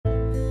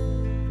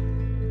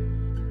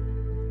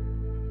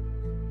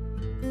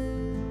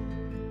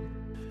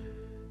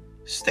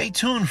Stay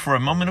tuned for a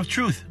moment of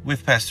truth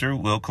with Pastor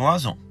Will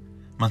Collazo.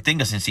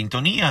 Manténgase en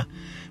sintonía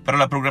para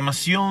la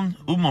programación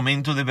Un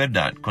Momento de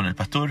Verdad con el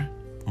Pastor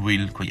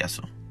Will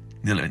Collazo.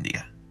 Dios le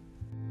bendiga.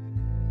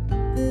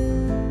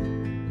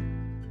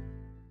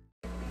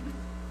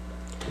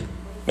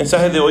 El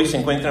mensaje de hoy se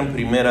encuentra en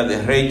Primera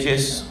de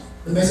Reyes.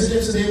 The message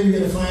of today, we're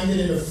going to find it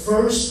in the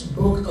first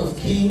book of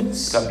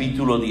Kings,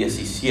 Capítulo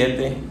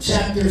 17,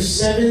 chapter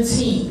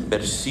 17,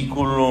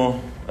 versículo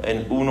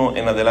 1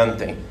 en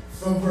adelante.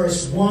 from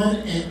verse 1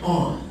 and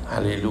on.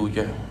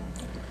 Aleluya.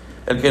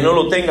 El que no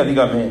lo tenga,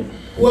 diga amén.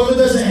 Whoever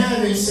doesn't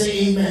have it,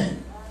 say amen.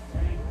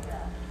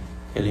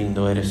 Qué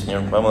lindo eres,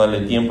 Señor. Vamos a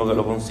darle tiempo que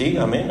lo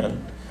consiga.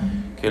 Amén.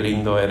 Qué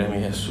lindo eres, mi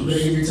We're Jesús. going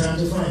to give you time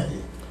to find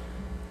it.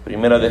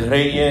 Primera de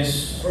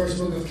Reyes, First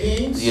book of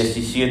Kings,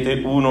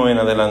 17, 1 en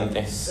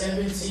adelante.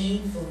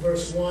 17, from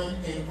verse 1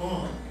 and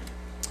on.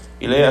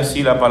 Y lee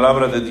así la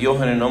palabra de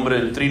Dios en el nombre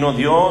del Trino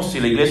Dios. Y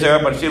la iglesia va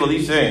para el cielo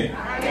dice: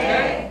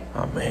 Amén.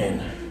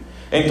 Amén.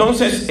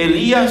 Entonces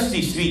Elías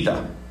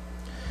Tisbita,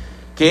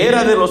 que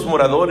era de los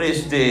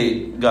moradores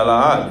de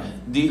Galaad,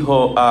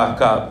 dijo a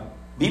Acab: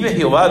 vive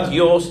Jehová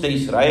Dios de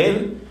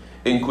Israel,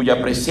 en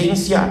cuya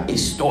presencia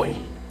estoy,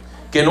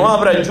 que no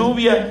habrá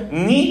lluvia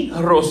ni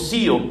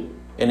rocío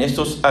en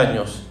estos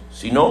años,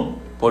 sino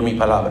por mi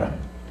palabra.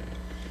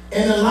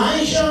 And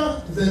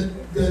Elijah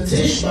the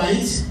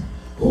Tishbite,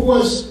 who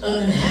was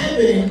an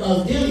inhabitant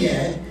of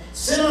Gilead,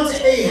 said unto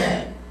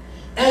Ahab,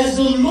 as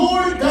the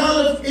Lord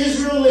God of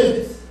Israel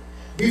liveth,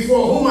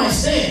 before whom I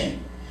stand,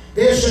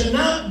 there shall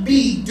not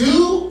be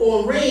dew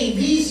or rain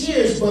these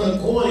years, but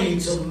according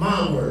to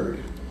my word.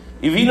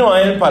 Y vino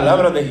a él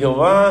palabra de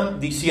Jehová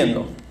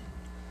diciendo: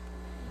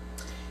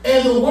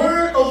 And the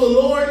word of the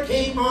Lord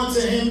came unto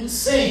him,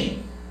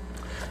 saying,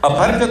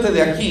 apártate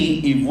de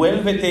aquí y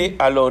vuélvete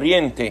al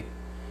oriente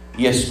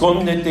y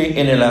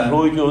escóndete en el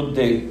arroyo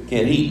de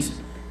Kerit,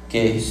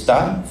 que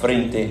está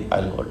frente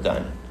al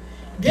Jordán.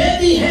 get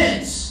thee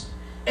hence,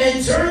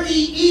 and turn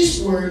thee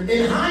eastward,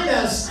 and hide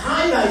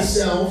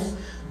thyself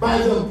by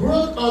the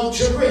brook of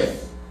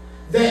Cherith,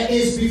 that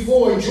is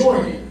before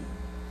Jordan.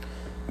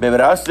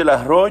 Beberás del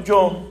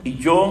arroyo y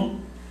yo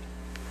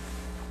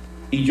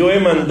he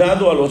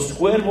mandado a los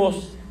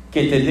cuervos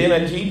que te den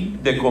allí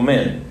de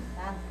comer.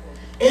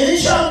 And it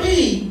shall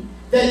be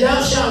that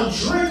thou shalt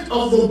drink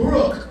of the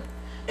brook,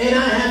 and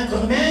I have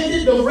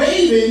commanded the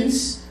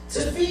ravens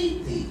to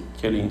feed thee.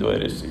 Qué lindo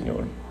eres,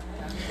 Señor.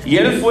 Y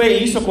él fue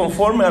e hizo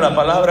conforme a la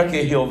palabra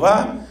que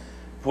Jehová,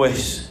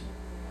 pues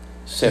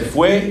se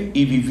fue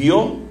y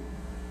vivió.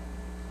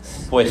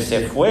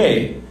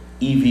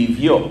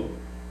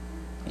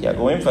 Y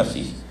hago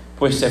énfasis,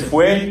 pues se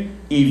fue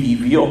y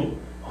vivió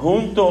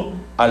junto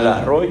al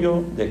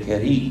arroyo de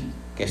Kerit,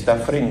 que está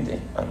frente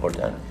al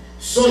Jordán.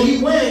 So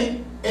he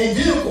went and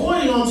did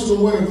according unto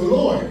the word of the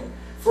Lord,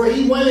 for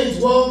he went and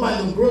dwelt by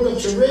the brook of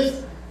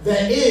Cherith,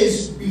 that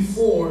is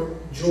before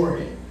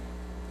Jordan.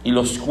 Y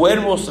los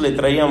cuervos le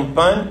traían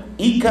pan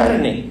y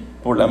carne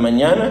por la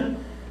mañana,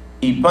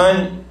 y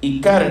pan y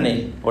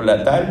carne por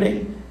la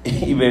tarde,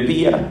 y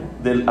bebía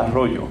del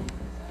arroyo.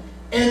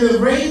 And the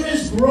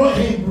ravens brought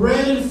him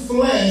bread and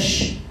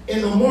flesh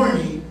in the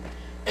morning,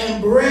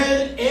 and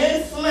bread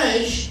and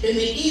flesh in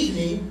the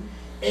evening,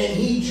 and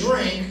he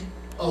drank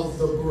of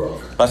the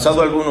brook.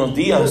 Pasado algunos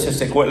días se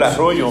secó el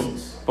arroyo,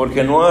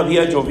 porque no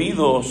había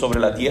llovido sobre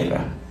la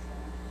tierra.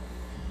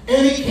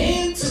 And it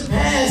came to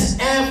pass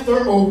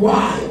after a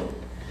while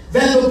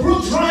that the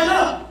brook dried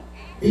up,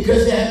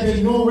 because there had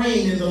been no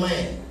rain in the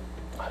land.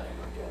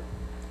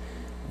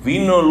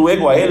 Vino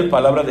luego a él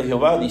palabra de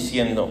Jehová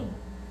diciendo: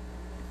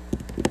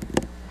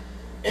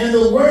 And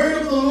the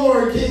word of the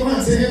Lord came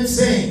unto him,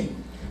 saying,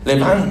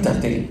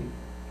 levántate,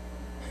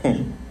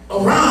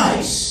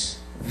 arise,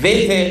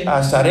 vete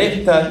a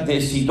Sarepta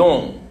de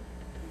Sidón,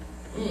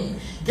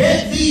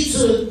 get thee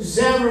to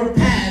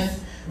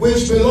Zarephath,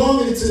 which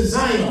belongeth to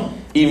Zion,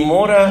 y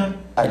mora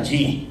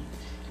allí.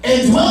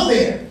 and dwell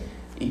there.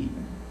 Y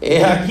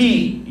he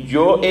aquí,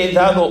 yo he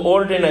dado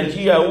orden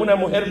allí a una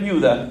mujer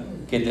viuda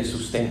que te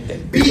sustente.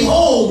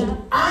 Behold,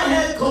 I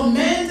have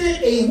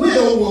commanded a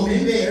widow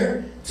woman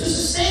there to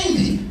sustain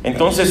thee.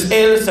 Entonces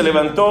él se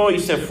levantó y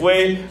se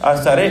fue a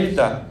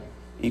Sarepta,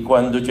 y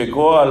cuando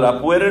llegó a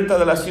la puerta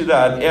de la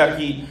ciudad, he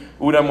aquí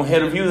una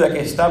mujer viuda que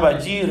estaba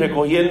allí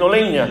recogiendo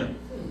leña.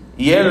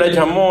 Y él la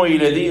llamó y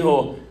le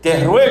dijo: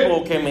 te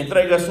ruego que me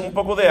traigas un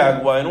poco de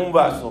agua en un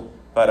vaso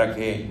para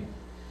que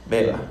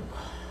beba.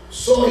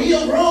 So he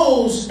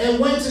arose and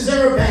went to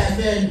Zarephath,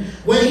 and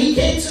when he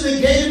came to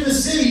the gate of the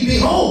city,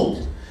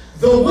 behold,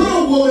 the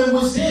widow woman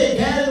was there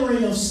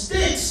gathering of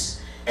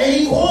sticks, and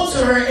he called to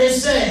her and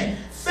said,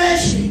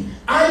 fetch me,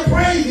 I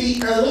pray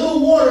thee, a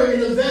little water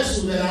in a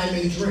vessel that I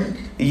may drink.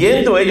 Y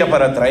yendo ella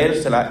para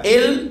traérsela,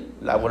 él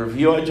la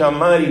volvió a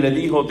llamar y le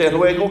dijo: te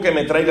ruego que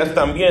me traigas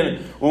también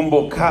un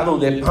bocado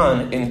de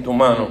pan en tu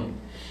mano.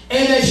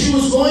 And as she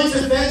was going to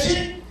fetch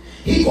it,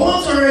 he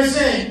called to her and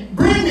said,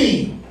 bring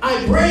me,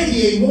 I pray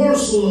thee, a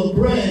morsel of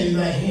bread in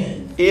thy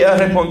hand. Y ella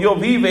respondió: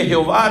 vive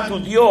Jehová tu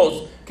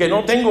Dios, que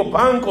no tengo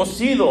pan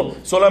cocido,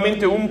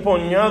 solamente un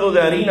puñado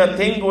de harina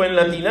tengo en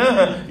la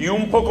tinaja y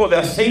un poco de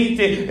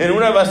aceite en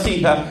una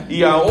vasija.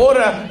 Y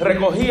ahora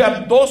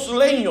recogía 2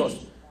 leños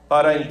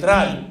para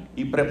entrar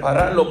y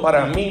prepararlo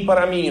para mí y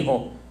para mi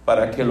hijo,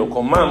 para que lo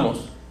comamos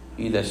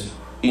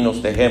y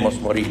nos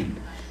dejemos morir.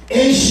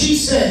 And she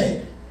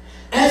said,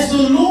 as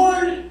the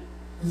Lord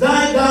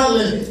thy God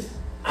liveth,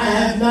 I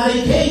have not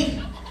a cake,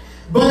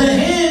 but a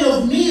hand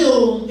of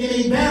meal in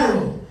a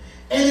barrel,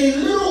 and a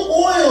little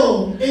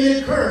oil in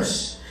a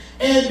cruse.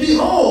 And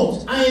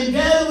behold, I am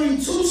gathering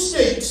 2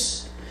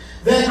 sticks,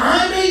 that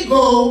I may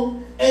go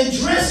and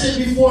dress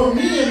it before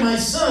me and my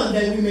son,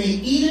 that we may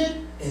eat it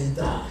and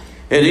die.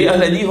 Elías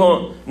le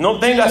dijo, no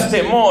tengas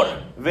temor,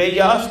 ve y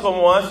haz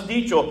como has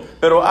dicho,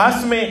 pero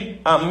hazme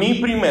a mí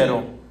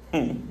primero.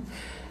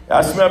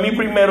 Hazme a mí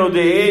primero,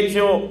 de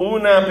hecho,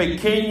 una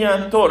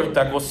pequeña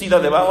torta cocida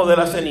debajo de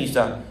la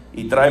ceniza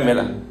y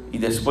tráemela. Y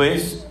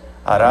después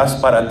harás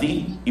para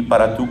ti y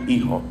para tu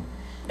hijo.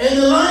 And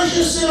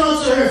Elijah said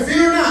unto her,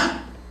 fear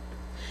not,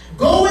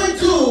 go and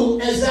do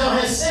as thou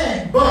hast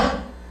said, but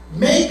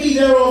make me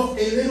thereof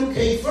a little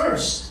cake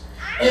first,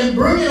 and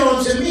bring it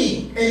unto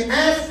me, and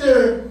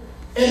after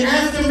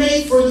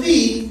make for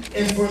thee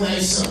and for thy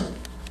son.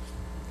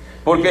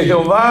 Porque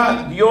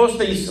Jehová, Dios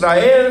de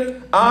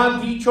Israel, ha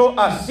dicho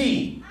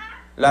así: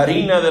 la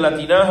harina de la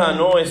tinaja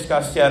no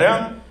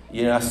escaseará,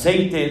 y el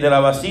aceite de la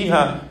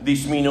vasija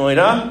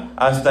disminuirá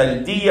hasta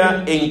el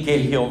día en que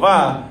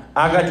Jehová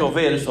haga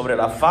llover sobre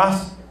la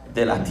faz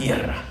de la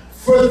tierra.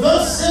 For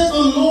thus said the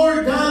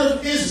Lord God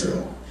of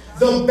Israel,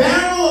 the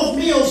barrel of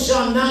meal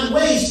shall not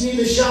waste,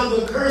 neither shall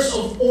the cruse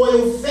of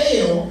oil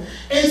fail,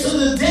 until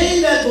the day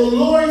that the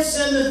Lord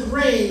sendeth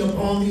rain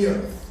upon the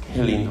earth.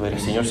 Qué lindo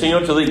eres, Señor.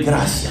 Señor, te doy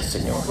gracias,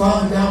 Señor.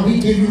 Father God,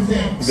 we give you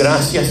thanks.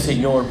 Gracias,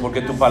 Señor,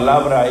 porque tu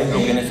palabra es lo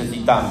que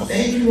necesitamos.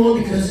 Thank you,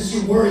 Lord, because it's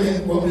your word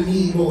and what we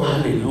need, Lord.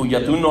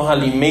 Aleluya. Tú nos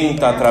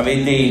alimentas a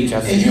través de ella,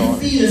 And you Señor.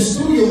 feed us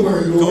through your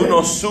word, Lord. Tú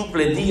nos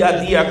suples día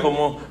a día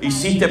como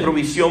hiciste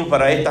provisión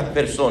para estas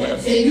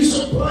personas. And you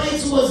supply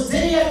to us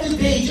day after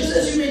day, just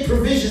as you make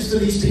provisions for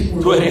these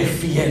people. Tú eres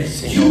fiel,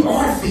 You Señor.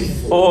 are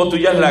faithful. Oh,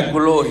 tuya es la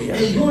gloria,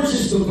 And yours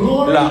is the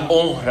glory, la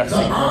honra, the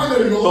honor,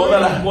 Señor. Lord.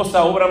 Todas las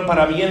cosas obran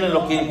para bien en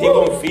los que en ti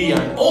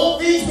confían. All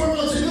things work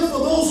unto good for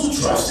those who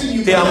trust in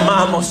you. Te God.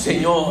 amamos,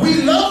 Señor.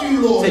 We love you,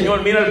 Lord.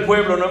 Señor, mira el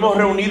pueblo, nos hemos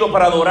reunido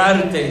para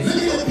adorarte. Look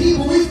at the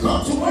people, we've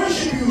come to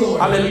worship you,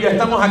 Lord. Aleluya,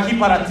 estamos aquí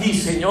para ti, And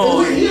Señor.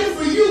 we're here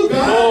for you,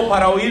 God. Oh,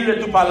 para oír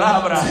de tu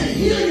palabra. To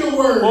hear your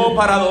word. Oh,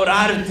 para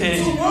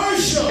adorarte. To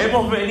worship.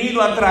 Hemos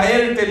venido a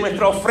traerte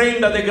nuestra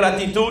ofrenda de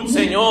gratitud,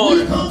 Señor.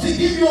 We've come to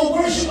give you a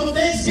worship of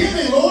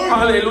thanksgiving, Lord.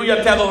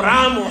 Aleluya, te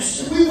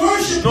adoramos. We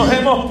worship Nos you.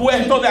 hemos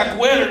puesto de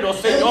acuerdo, And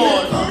Señor.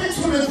 we're coming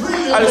to an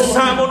agreement,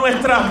 Alzamos Lord.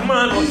 nuestras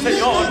manos, We lift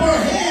Señor. up our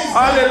hands.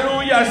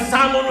 Aleluya,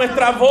 alzamos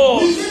nuestra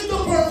voz We lift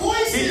up our y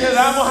voices. te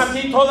damos a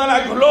ti toda la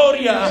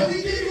gloria, And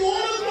we give you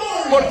all the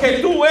glory. porque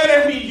tú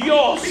eres mi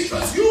Dios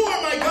Because you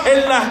are my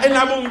God. en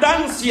la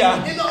abundancia,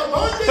 In the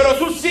abundance, pero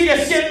tú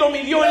sigues siendo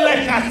mi Dios en la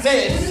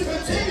escasez. you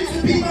continue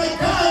to be my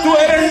God. Tú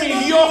eres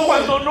mi Dios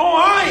cuando no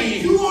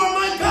hay. You are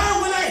my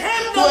God when I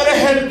have Tú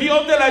eres nothing. el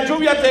Dios de la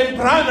lluvia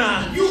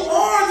temprana. You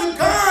are the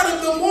God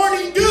of the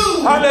morning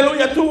dew.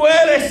 Aleluya, tú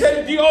eres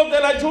el Dios de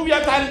la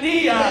lluvia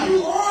tardía.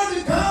 You are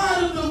the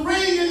God of the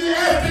rain in the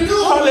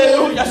afternoon.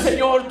 Aleluya,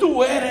 Señor,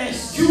 tú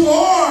eres You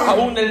are.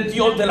 aún el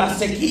Dios de la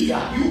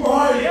sequía. You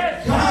are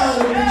the God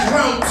of the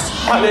drought.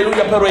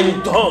 Aleluya, pero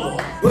en todo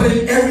But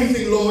in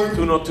everything, Lord,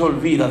 tú no te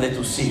olvidas de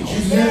tus hijos.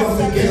 you never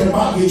forget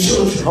about your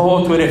children.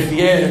 Oh, tú eres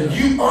fiel.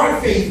 You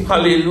are faithful.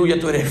 Aleluya,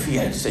 tú eres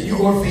fiel, You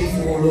Señor. are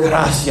faithful, oh Lord.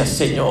 Gracias,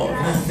 Señor.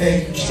 And I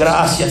thank you, Jesus.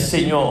 Gracias,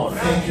 Señor.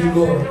 Thank you,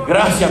 Lord.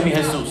 Gracias, mi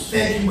Jesús.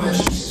 Thank you, my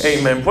Jesus.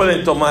 Amén.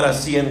 Pueden tomar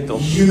asiento.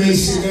 You may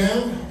sit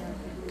down.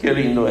 Qué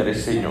lindo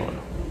eres,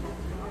 Señor.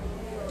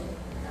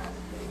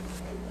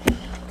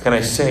 Can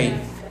I say,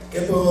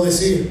 ¿Qué puedo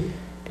decir?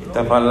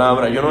 esta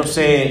palabra, yo no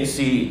sé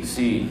si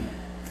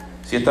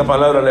esta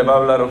palabra le va a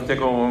hablar a usted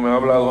como me ha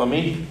hablado a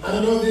mí, I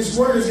don't know if this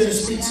word is going to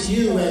speak to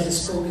you as it's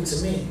spoken to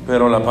me.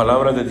 pero la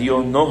palabra de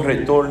Dios no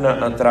retorna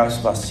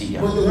atrás vacía.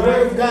 But the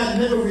word of God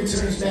never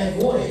returns back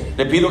void.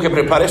 Le pido que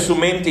prepare su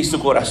mente y su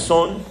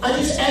corazón, I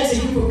just ask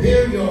that you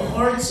prepare your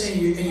hearts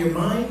and your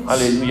minds.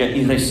 aleluya,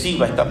 y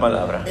reciba esta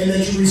palabra. And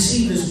that you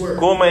receive this word.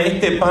 Coma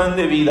este pan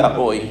de vida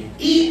hoy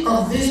Eat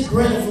of this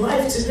bread of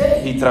life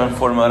today. y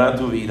transformará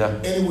tu vida.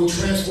 And it will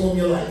transform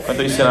your life.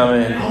 ¿Cuánto dicen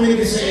amén? How many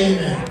can say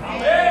amen?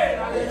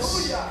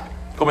 Yes.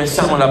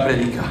 Comenzamos la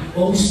predica.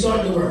 Well, we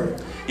start the word.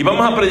 Y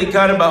vamos a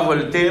predicar bajo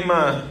el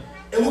tema: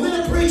 And we're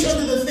going to preach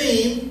under the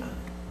theme,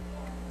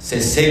 se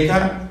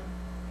seca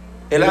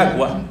el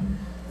agua,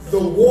 the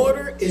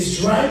water is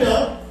dried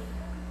up,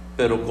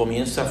 pero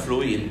comienza a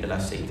fluir el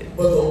aceite.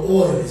 but the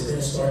oil is going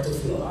to start to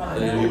flow.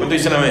 Aleluya. ¿Cuánto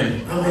dicen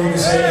amén? How many can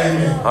say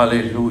amen?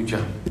 Aleluya.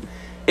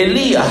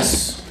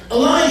 Elías,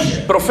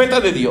 Elijah, profeta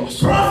de Dios.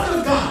 prophet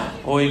of God.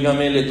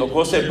 Óigame, le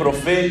tocó ser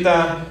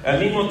profeta al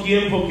mismo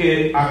tiempo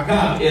que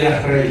Acab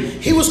era rey.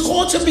 He was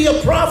called to be a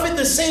prophet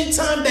the same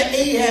time that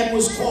Ahab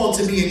was called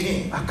to be a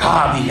king.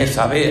 Acab y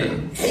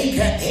Jezabel.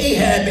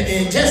 Ahab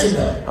and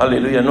Jezebel.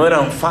 Aleluya, no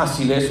eran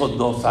fáciles esos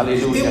dos, They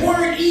aleluya.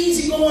 weren't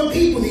easy-going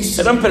people, these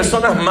two. Eran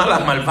personas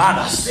malas,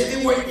 malvadas.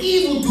 They were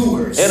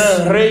evildoers.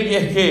 Eran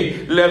reyes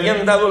que le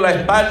habían dado la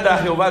espalda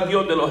a Jehová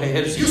Dios de los You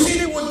ejércitos. see,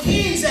 they were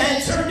kings that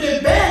had turned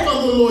their back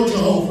on the Lord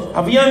Jehovah.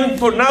 Habían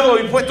tornado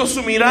y puesto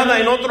su mirada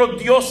en otros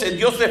dioses,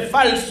 dioses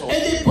falsos.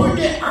 And they put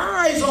their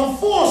eyes on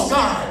false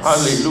gods.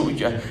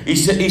 Aleluya.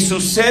 Y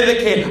sucede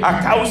que a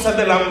causa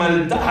de la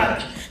maldad,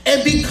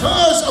 And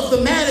because of the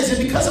malice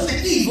and because of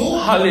the evil,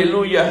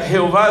 aleluya,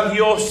 Jehová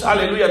Dios,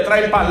 aleluya,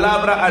 trae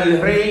palabra al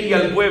rey y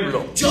al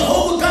pueblo.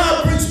 Jehovah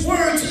God brings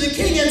word to the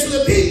king and to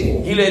the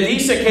people. Y le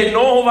dice que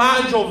no va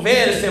a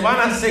llover, se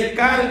van a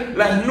secar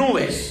las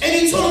nubes. And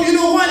he told him, you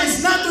know what?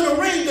 It's not going to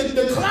rain.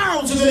 The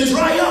clouds are going to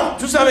dry up.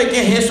 ¿Tú sabes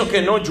qué es eso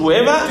que no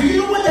llueva? Do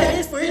you know what that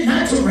is for it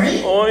not to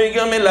rain?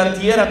 Óigame, la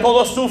tierra,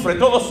 todo sufre,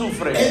 todo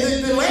sufre.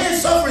 And the land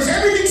suffers.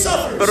 Everything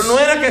suffers. Pero no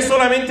era que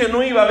solamente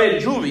no iba a haber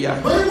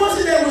lluvia, But it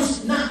wasn't that it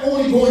was not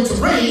only going to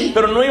rain,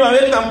 pero no iba a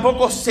haber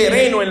tampoco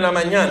sereno en la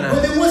mañana.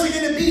 but there wasn't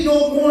going to be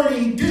no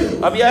morning dew.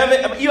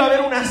 Iba a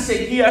haber una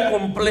sequía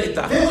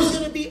completa. There was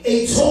going to be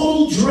a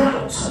total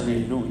drought.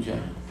 Aleluya.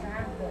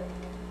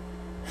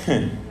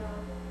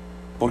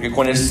 Porque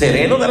con el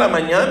sereno de la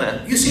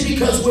mañana You see,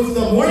 because with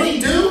the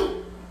morning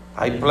dew,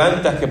 hay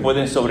plantas que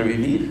pueden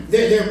sobrevivir.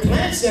 there are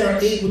plants that are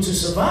able to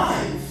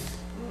survive.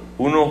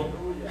 Uno,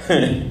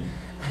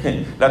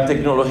 la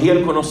tecnología,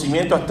 el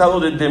conocimiento ha estado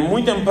desde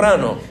muy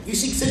temprano. You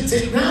see,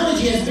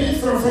 technology has been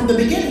from the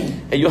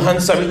beginning. Ellos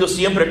han sabido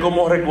siempre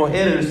cómo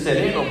recoger el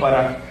sereno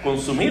para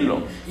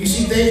consumirlo. You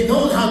see, they've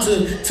known how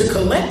to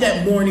collect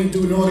that morning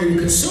dew in order to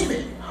consume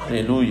it.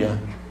 Aleluya.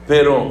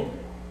 Pero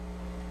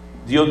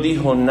Dios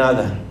dijo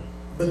nada.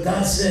 But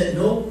God said,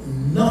 no,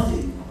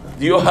 nothing.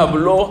 Dios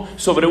habló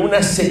sobre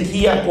una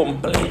sequía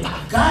completa.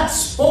 God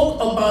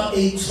spoke about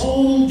a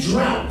total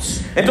drought.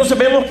 Entonces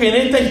vemos que en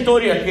esta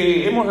historia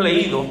que hemos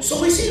leído, So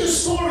we see the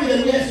story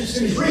that we have to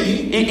finish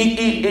reading.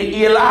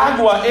 y el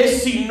agua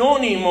es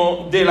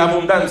sinónimo de la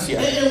abundancia.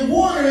 And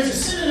water is a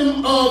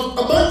synonym of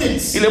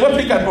abundance. Y le voy a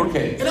explicar por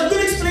qué. And I'm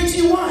going to explain to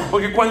you why.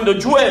 Porque cuando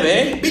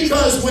llueve,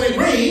 Because when it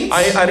rains,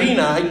 hay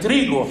harina, hay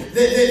trigo.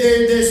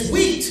 there's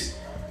wheat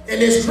and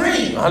there's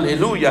grain.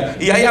 Aleluya.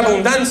 Y hay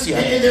abundancia.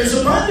 And there's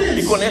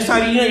abundance. Y con esa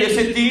harina y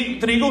ese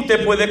trigo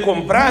usted puede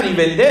comprar y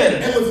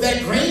vender. And with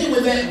that grain and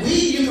with that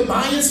wheat, you can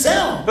buy and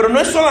sell. Pero no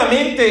es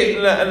solamente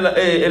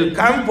el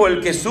campo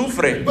el que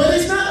sufre, But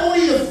it's not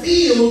only the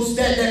fields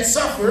that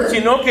suffer,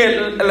 sino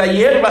que la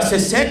hierba se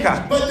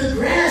seca but the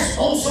grass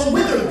also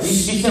withers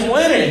y se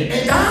muere.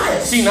 and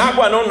dies. Sin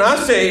agua no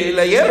nace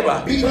la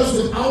hierba. Because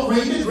without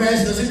rain, the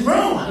grass doesn't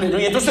grow.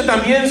 Aleluya. Entonces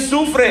también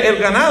sufre el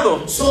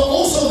ganado. So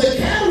also the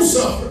cattle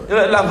suffer.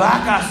 Las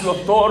vacas,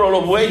 los toros,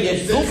 los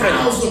bueyes The sufren.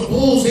 cows, the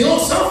bulls, they all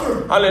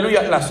suffer.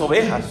 Aleluya. Las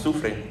ovejas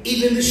sufren.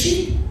 Even the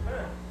sheep.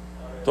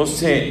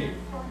 Entonces,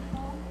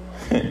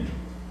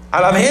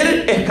 al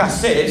haber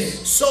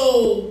escasez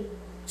So,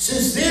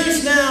 since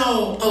there's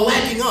now a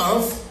lacking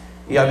of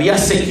y había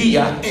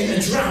sequía, and a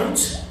drought,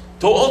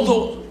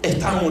 todo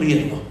está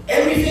muriendo.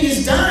 everything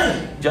is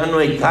dying. Ya no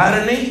hay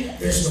carne,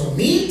 There's no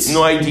meat.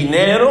 no hay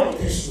dinero,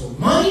 There's no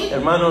money.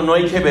 hermano, no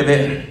hay que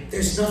beber.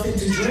 There's nothing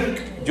to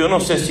drink. Yo no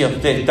sé si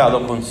usted ha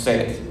estado con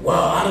sed. Wow,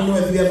 I don't know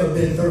if you've ever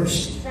been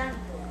thirsty.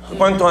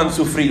 ¿Cuántos han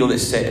sufrido de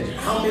sed?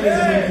 How many of you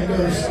have been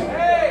thirsty?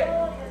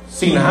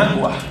 Sin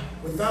agua,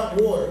 Without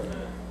water,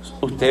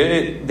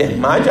 usted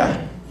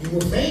desmaya. you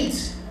will faint.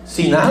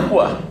 Sin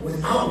agua.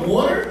 Without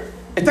water,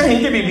 Esta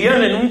gente vivía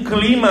en un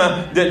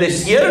clima de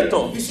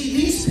desierto. you see,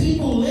 these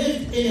people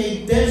lived in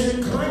a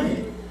desert climate.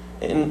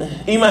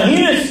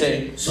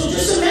 Imagínense So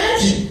just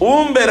imagine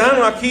un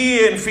verano aquí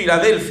en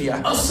Filadelfia,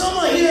 a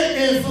summer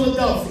here in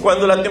Philadelphia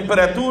cuando la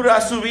temperatura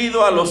ha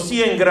subido a los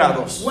 100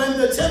 grados when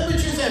the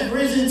temperatures have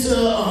risen to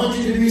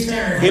 100 degrees y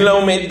Fahrenheit la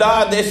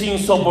humedad es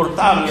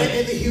insoportable.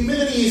 and the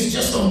humidity is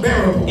just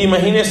unbearable.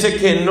 Imagínense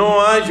que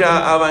no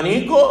haya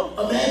abanico,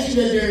 Imagine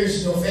that there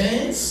is no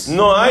fans,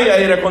 no hay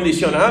aire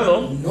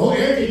acondicionado. no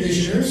air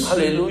conditioners,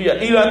 Aleluya.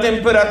 Y la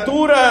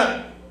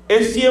temperatura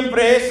es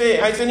siempre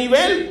a ese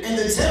nivel. and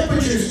the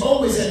temperature is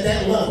always at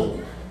that level.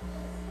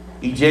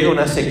 Y llega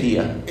una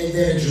sequía. And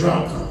then a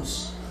drought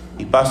comes,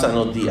 Y pasan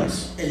los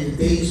días, and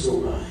the days go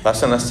by,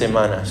 pasan las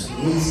semanas.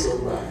 weeks go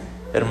by,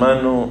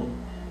 Hermano,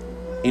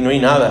 y no hay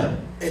nada.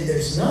 and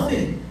there's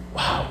nothing.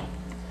 Wow.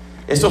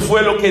 Eso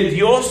fue lo que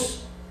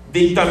Dios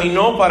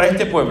dictaminó para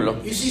este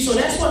pueblo. You see, so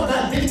that's what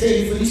God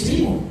dictated for these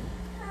people.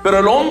 Pero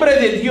el hombre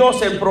de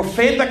Dios, el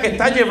profeta que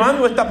está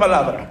llevando esta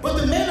palabra, But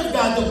the man of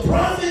God, the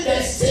prophet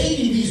that's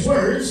saying these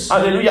words,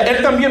 aleluya,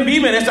 él también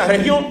vive en esa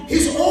región.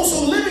 he's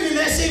also living in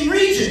that same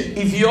region.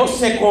 Y Dios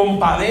se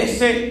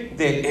compadece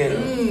de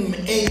él.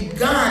 And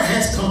God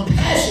has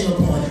compassion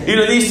upon Y him.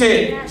 le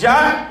dice,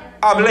 ya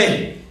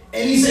hablé.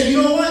 And he said,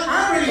 you know what?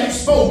 I already have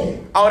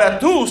spoken. Ahora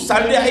tú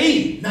sal de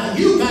ahí. Now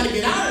you got to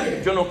get out of there.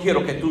 yo no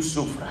quiero que tú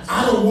sufras.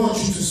 I don't want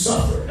you to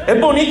suffer. Es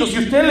bonito, si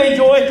usted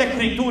leyó esta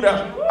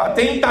escritura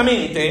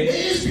atentamente,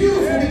 It is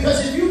beautiful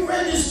because if you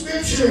read this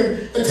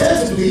scripture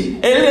attentively,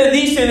 él le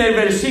dice en el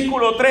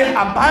versículo 3,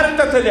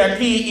 apártate de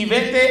aquí y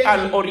vete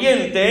al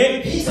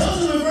oriente. he tells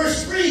them in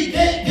verse 3,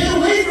 get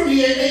away from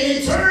me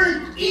and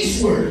turn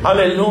eastward.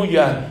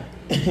 Aleluya.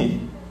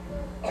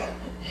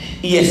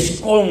 Y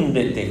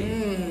escóndete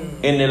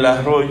en el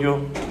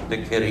arroyo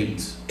de Kerit.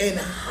 And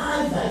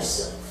hide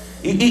thyself.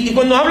 Y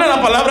cuando habla la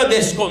palabra de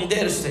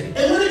esconderse,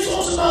 And when it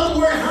talks about the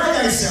word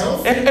hide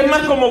thyself, es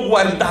más como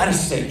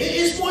guardarse.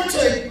 it's more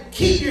to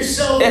keep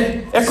yourself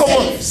Es como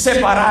safe.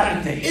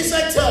 separarte. It's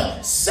like to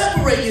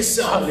separate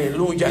yourself.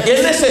 Aleluya. Y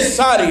es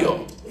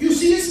necesario You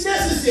see, it's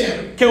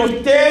necessary que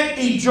usted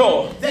y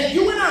yo, that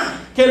you and I,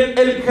 que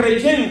el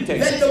creyente,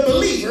 that the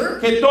believer,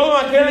 que todo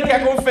aquel que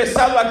ha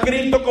confesado a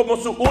Cristo como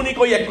su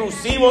único y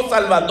exclusivo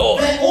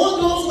Salvador, that all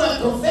those who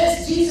have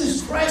confessed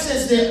Jesus Christ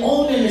as their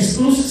own and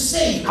exclusive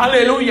Savior.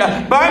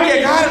 aleluya, va a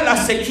llegar la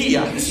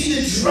sequía. You see,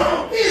 the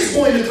drought is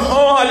going to come.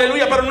 Oh,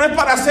 aleluya, pero no es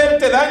para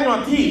hacerte daño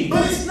a ti.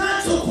 But it's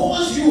not to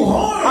cause you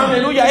harm.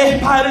 Aleluya, es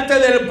parte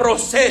del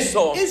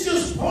proceso. It's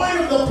just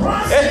part of the Es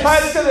process.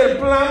 parte del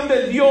plan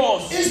de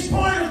Dios. It's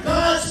part of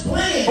God's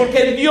plan.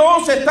 Porque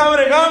Dios está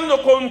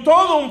bregando con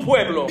todo un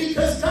pueblo.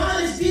 Because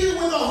God is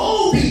dealing with the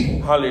whole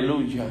people.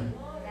 Aleluya.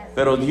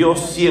 Pero Dios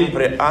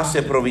siempre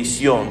hace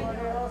provisión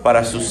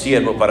para su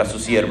siervo, para su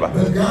sierva.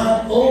 But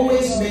God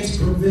always makes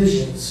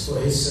provisions for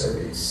his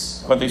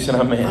servants. ¿Cuánto dicen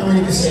amén? How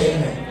many can say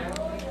amen?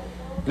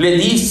 Le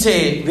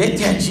dice,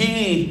 vete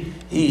allí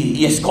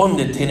y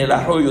escóndete en el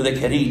arroyo de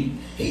Kerit.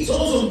 He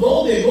told them,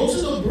 go there, go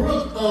to the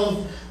brook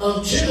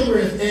of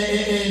Chinnereth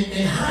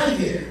and hide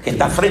there. Que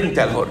está frente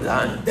al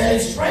Jordán. That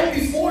is right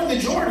before the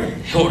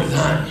Jordan.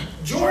 Jordán.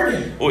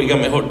 Jordan.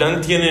 Óigame,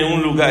 Jordán tiene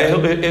un lugar,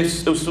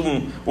 es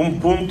un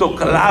punto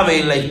clave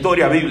en la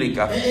historia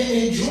bíblica.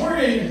 And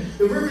Jordan,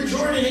 the river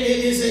Jordan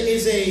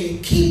is a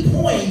key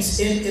point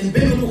in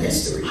biblical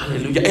history.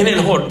 Aleluya. En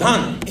el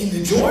Jordán. In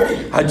the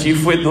Jordan. Allí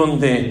fue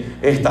donde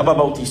estaba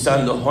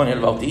bautizando Juan el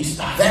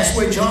Bautista. That's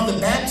where John the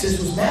Baptist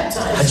was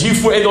baptized. Allí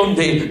fue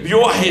donde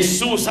vio a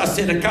Jesús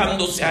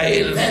acercándose a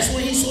él. That's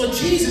when he saw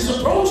Jesus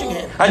approaching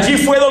him. Allí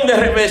fue donde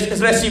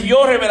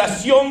recibió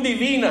revelación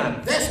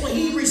divina. That's when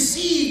he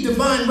received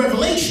divine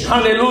revelation.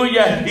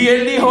 Aleluya. Y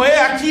él dijo, he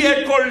aquí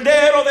el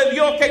Cordero de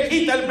Dios que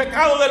quita el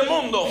pecado del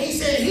mundo. He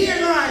said, here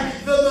lie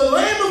the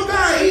Lamb of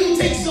God, he who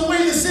takes away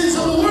the sins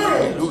of the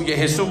world. Aleluya.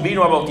 Jesús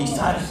vino a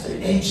bautizarse.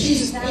 And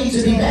Jesus came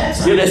to be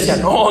baptized. Y él decía,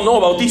 no,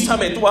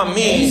 bautízame tú a And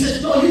he mí.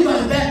 said, no, you got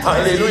to baptize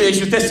me. Aleluya. Y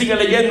si usted sigue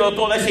leyendo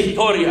toda esa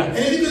historia, And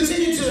if you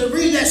continue to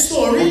read that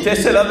story, usted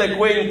se da de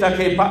cuenta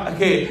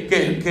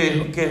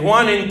que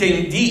Juan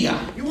entendía,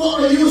 you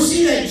will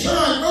see that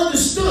John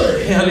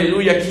understood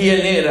aleluya,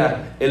 quién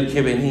era el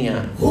que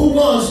venía. who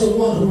was the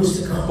one who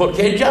was to come.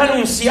 Porque él ya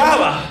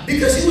anunciaba,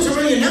 Because he was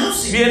already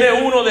announcing. viene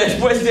uno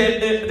después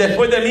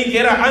de mí que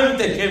era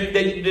antes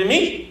de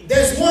mí.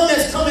 There's one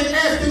that's coming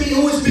after me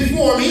who is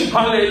before me,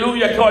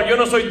 Aleluya, que yo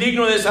no soy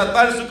digno de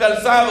desatar su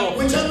calzado.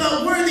 which I'm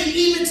not worthy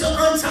even to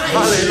untie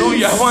his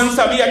Aleluya, shoes. Juan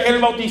sabía que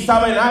él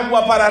bautizaba en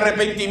agua para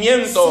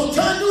arrepentimiento. So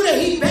John knew that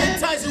he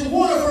baptized in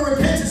water for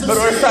repentance of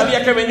Pero él sin.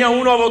 sabía que venía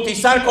uno a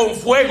bautizar con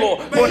fuego,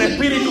 con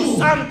Espíritu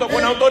Santo,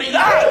 con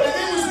autoridad. And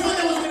there was one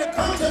that was going to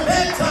come to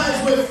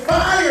baptize with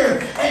fire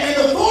and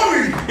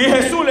authority. Y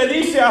Jesús le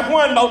dice a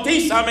Juan,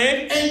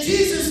 bautízame. And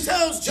Jesus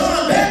tells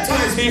John,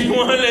 baptize me. Y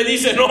Juan le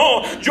dice,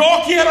 no, yo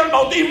quiero el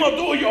bautismo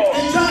tuyo.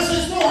 And John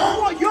says, no, I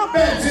want your Y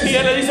baptism.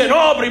 él le dice,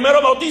 no,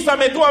 primero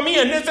bautízame tú a mí,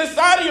 es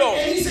necesario.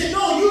 And he said,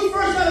 no, you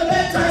first got to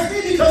baptize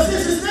me because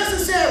this is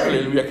necessary.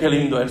 Aleluya, qué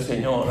lindo es el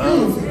Señor.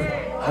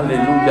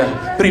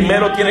 Aleluya.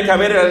 Primero tiene que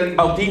haber el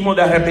bautismo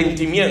de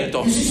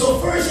arrepentimiento. You see, so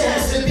first it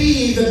has to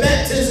be the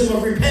baptism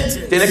of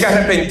repentance. Tienes que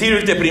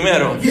arrepentirte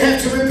primero. You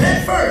have to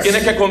repent first.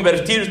 Tienes que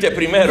convertirte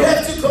primero. You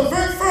have to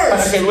convert Para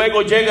first. que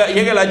luego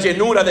llegue la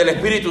llenura del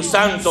Espíritu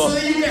Santo. So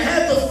that you can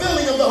have the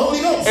filling of the Holy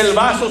Ghost. El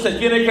vaso se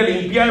tiene que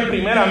limpiar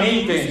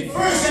primeramente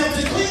First you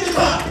have to clean the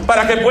cup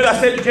para que pueda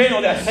ser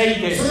lleno de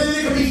aceite. so that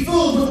it can be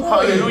filled with oil.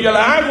 Aleluya.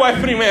 La agua es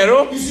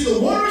primero. You see, the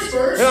water is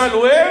first,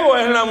 Luego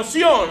es la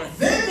unción.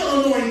 then the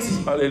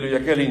anointing. Aleluya,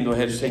 qué lindo es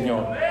el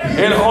Señor.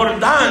 El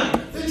Jordán.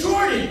 The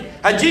Jordan.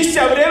 Allí se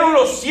abrieron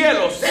los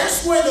cielos.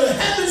 That's where the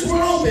heavens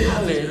were open.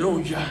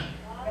 Aleluya.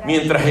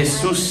 Mientras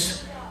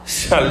Jesús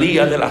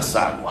salía de las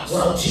aguas,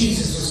 While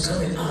Jesus was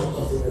coming out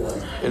of the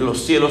water. los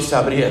cielos se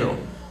abrieron.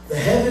 The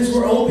heavens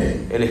were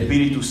open. El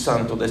Espíritu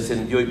Santo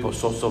descendió y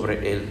posó sobre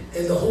él.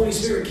 And the Holy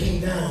Spirit came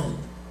down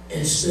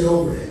and stood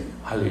over him.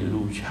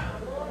 Aleluya.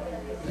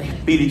 El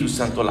Espíritu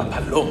Santo, la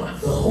paloma.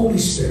 The Holy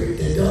Spirit,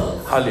 the dove.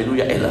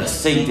 Aleluya. El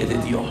aceite de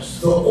Dios.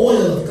 The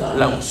oil of God.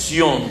 La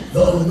unción. The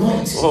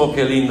anointing. Oh,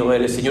 qué lindo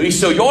eres, Señor. Y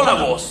se oyó la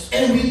voz.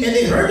 And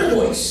they heard the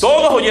voice.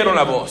 Todos oyeron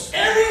la voz.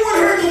 Everyone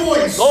heard the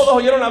voice. Todos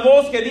oyeron la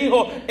voz que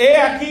dijo, he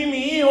aquí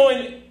mi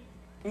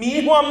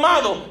hijo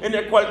amado en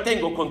el cual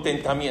tengo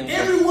contentamiento.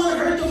 Everyone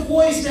heard the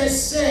voice that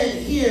said,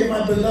 here,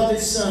 my beloved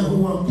son,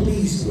 who I'm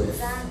pleased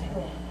with.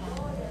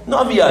 No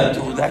había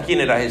duda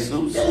quién era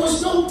Jesús. There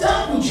was no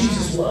doubt who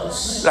Jesus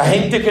was. La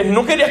gente que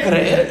no quería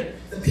creer.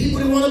 The people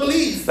didn't want to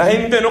believe. La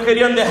gente no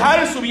quería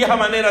dejar su vieja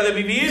manera de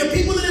vivir. The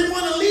people didn't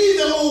want to leave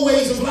their old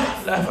ways of life.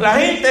 La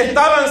gente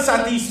estaba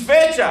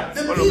satisfecha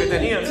con lo que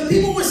tenían. The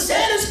people were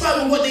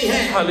satisfied with what they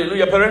had.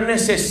 Aleluya, pero es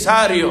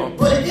necesario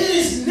But it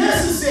is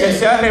necessary que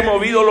sea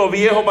removido lo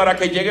viejo para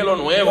que llegue lo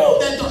nuevo.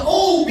 that the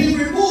old be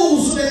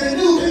removed so that the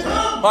new can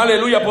come.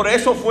 Aleluya, por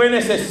eso fue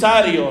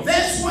necesario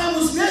That's why it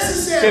was que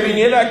necessary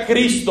viniera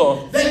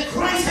Cristo that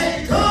Christ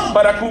had to come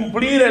para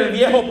cumplir el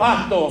viejo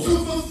pacto to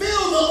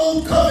fulfill the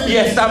old covenant y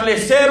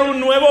establecer un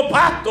nuevo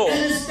pacto.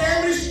 and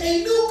establish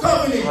a new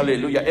covenant.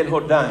 Aleluya, el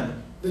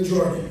Jordán. The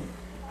Jordan.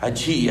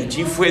 Allí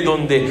fue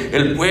donde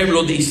el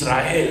pueblo de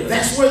Israel,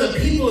 That's where the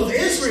people of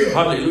Israel,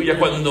 aleluya,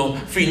 cuando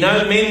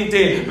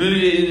finalmente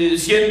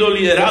siendo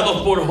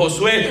liderados por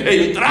Josué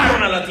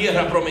entraron a la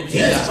tierra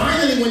prometida. yes,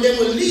 finally when they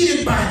were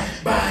led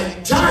by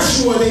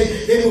Joshua,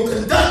 they were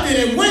conducted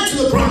and went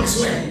to the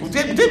promised land.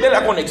 Usted ve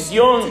la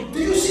conexión Do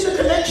you see the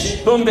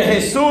connection? donde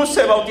Jesús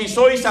se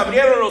bautizó y se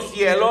abrieron los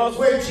cielos.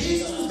 Where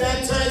Jesus was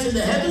baptized and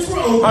the heavens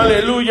were opened.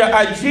 Aleluya,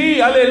 allí,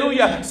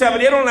 aleluya, se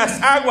abrieron las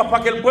aguas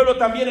para que el pueblo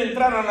también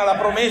entraran a la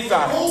promesa.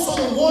 Also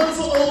the waters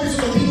were opened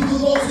so the people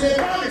could go to their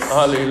promise.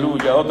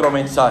 Aleluya, otro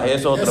mensaje,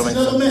 es otro That's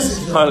another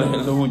mensaje. message.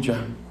 Aleluya,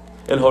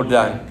 el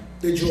Jordán.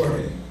 The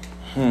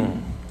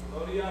Jordan.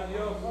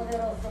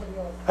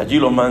 Allí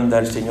lo manda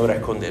el Señor a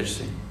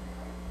esconderse.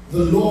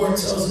 The Lord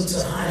tells him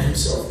to hide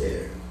himself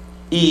there.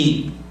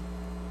 Y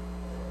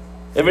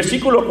el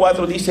versículo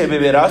 4 dice,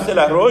 beberás del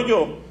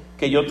arroyo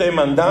que yo te he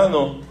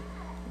mandado.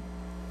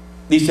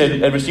 Dice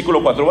el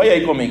versículo 4, vaya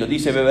ahí conmigo.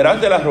 Dice,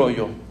 beberás del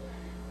arroyo.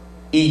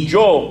 Y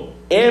yo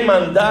he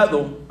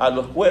mandado a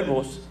los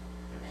cuervos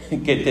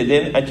que te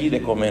den allí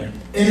de comer.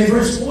 And in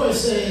verse 4 it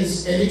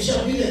says, and it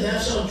shall be that thou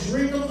shalt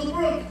drink of the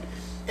brook,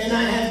 and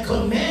I have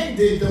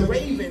commanded the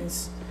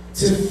ravens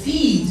to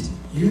feed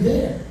you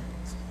there.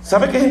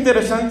 ¿Sabe qué es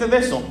interesante de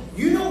eso?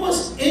 You know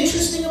what's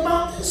interesting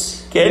about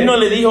this? Que él no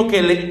le dijo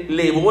que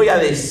le voy a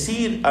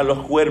decir a los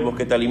cuervos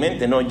que te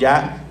alimenten. No,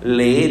 ya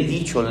le he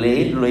dicho,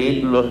 le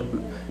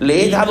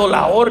he dado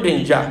la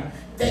orden ya.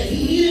 That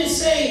he didn't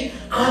say,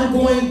 I'm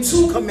going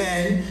to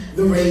command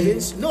the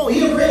ravens. No,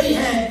 he already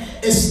had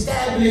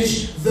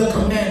established the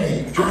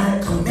commandment. I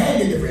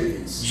commanded the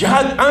ravens.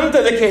 Ya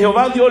antes de que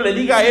Jehová Dios le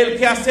diga a él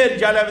qué hacer,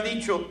 ya le ha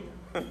dicho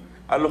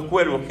a los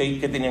cuervos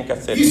que tenían que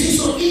hacer. You see,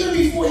 so even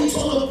before he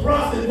told the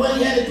prophet what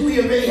he had to do, he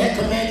already had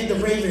commanded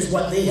the ravens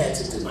what they had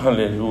to do.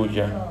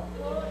 Aleluya.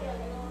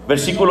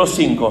 Versículo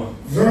 5.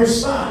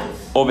 Verse 5.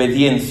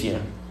 Obediencia.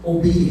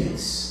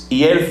 Obedience.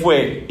 Y él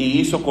fue y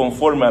hizo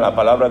conforme a la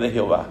palabra de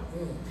Jehová.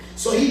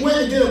 So he went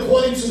and did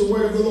according to the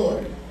word of the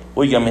Lord.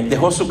 Óigame,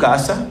 dejó su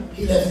casa,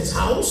 He left his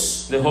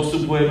house. dejó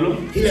su pueblo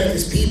He left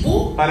his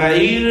people para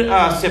ir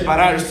a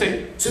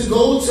separarse, to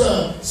go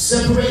to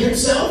separate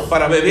himself,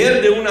 para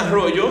beber de un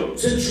arroyo,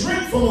 to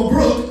drink from a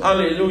brook,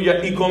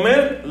 aleluya, y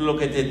comer lo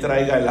que te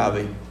traiga el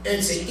ave.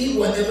 and to eat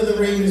whatever the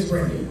ravens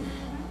bring you.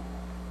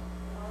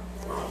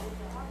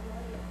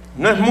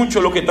 No es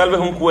mucho lo que tal vez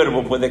un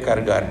cuervo puede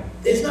cargar,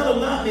 It's not a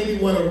lot, maybe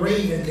what a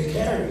raven could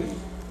carry,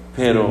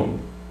 pero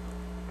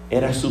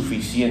era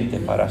suficiente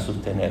para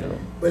sostenerlo.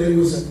 but it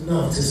was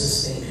enough to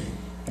sustain him.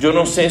 Yo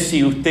no sé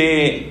si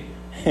usted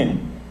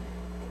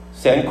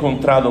se ha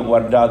encontrado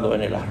guardado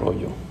en el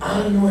arroyo.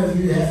 I don't know if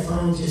you have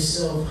found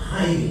yourself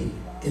hiding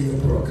in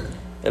the brook.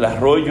 El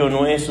arroyo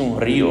no es un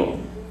río.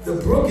 The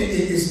brook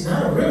is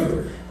not a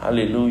river.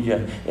 Aleluya.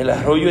 El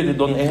arroyo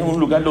es un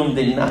lugar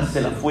donde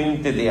nace la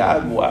fuente de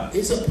agua.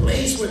 It's a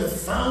place where the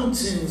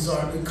fountains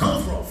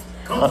come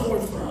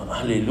forth from.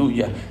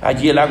 Aleluya.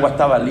 Allí el agua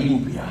estaba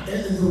limpia.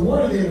 And the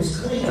water there was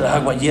clean. El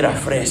agua allí era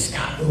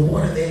fresca. The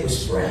water there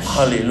was fresh.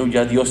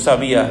 Aleluya. Dios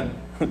sabía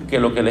que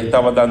lo que le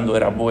estaba dando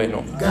era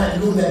bueno. God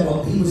knew that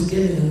what he was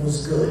giving him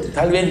was good.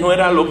 Tal vez no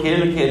era lo que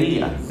él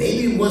quería,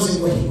 Maybe it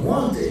wasn't what he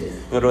wanted,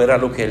 pero era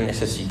lo que él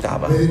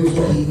necesitaba. but it was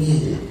what he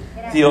needed.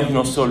 Dios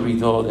no se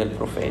olvidó del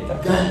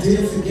profeta. God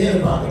didn't forget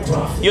about the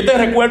prophet. Yo te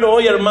recuerdo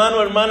hoy,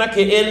 hermano, hermana,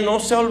 que Él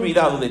no se ha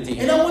olvidado de ti.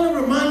 And I want to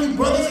remind you,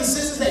 brothers and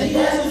sisters, that he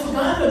hasn't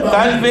forgotten about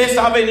Tal you. vez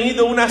ha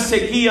venido una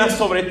sequía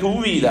sobre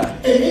tu vida.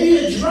 And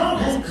maybe a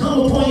drought has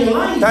come upon your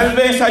life. Tal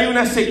vez hay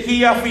una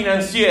sequía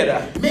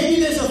financiera.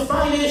 Maybe there's a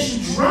financial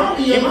drought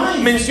in your life.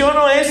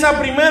 Menciono esa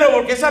primero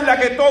porque esa es la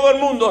que todo el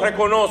mundo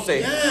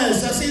reconoce.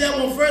 Yes, I see that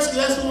one first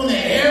because that's the one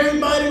that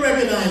everybody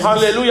recognizes.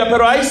 Aleluya,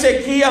 pero hay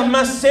sequías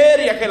más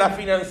serias que la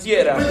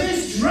financiera. But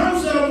there's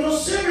droughts that are more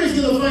serious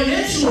than the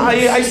financial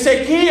ones. Hay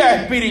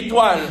sequía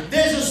espiritual.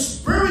 There's a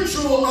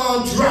spiritual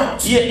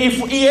drought.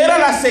 Y era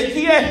la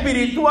sequía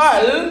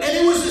espiritual And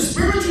it was the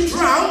spiritual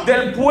drought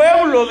del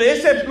pueblo de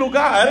ese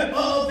lugar.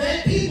 of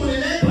that people in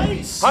that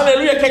place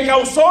Aleluya, que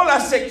causó la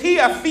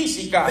sequía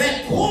física.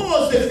 that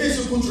caused the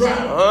physical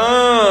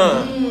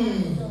drought.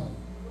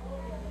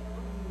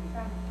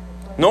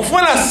 No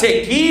fue la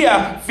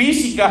sequía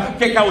física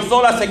que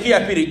causó la sequía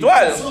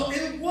espiritual. So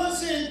it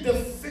wasn't the...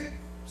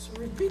 So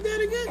repeat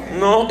that again.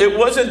 No, it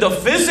wasn't the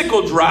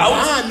physical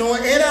drought No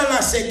era la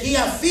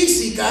sequía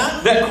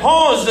física that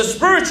caused the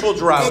spiritual que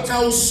drought.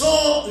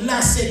 causó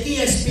la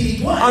sequía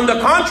espiritual. On the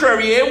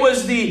contrary, it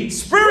was the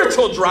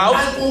spiritual drought,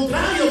 Al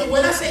contrario,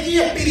 fue la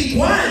sequía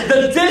espiritual.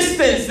 the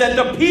distance that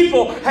the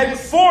people had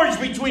forged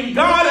between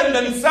God and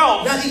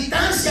themselves, La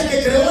distancia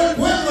que creó el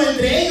pueblo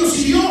entre ellos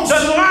y Dios.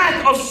 the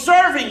lack of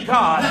serving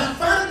God, La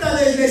falta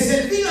de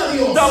servir a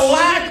Dios. the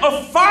lack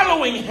of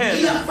following Y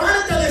Him, la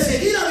falta de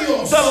seguir a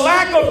Dios. the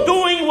lack of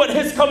doing what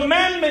His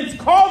commandments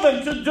call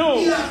them to Y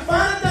do, la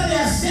falta de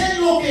hacer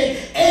lo que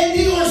Él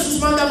dijo en sus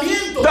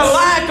mandamientos. the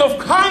lack of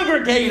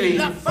congregating,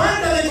 La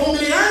falta de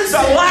congregarse.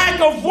 the lack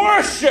of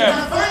worship,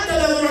 La falta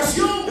de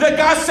adoración. that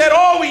God said,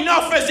 oh,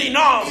 enough is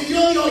enough. Y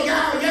Dios dijo,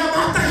 ya,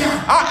 basta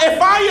ya.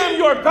 If I am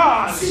your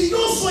God, Si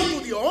yo soy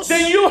tu Dios,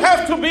 then you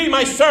have to be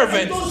my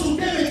servant. entonces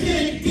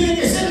ustedes tienen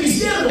que ser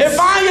mis siervos. If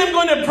I am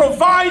going to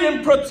provide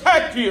and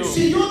protect you,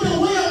 Si yo te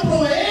voy a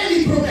proveer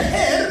y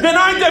proteger, then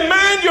I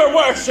demand your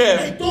worship.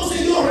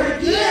 entonces yo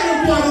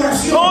requiero tu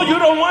adoración. Oh, you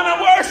don't want to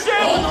 ¿O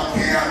worship? no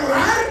quieres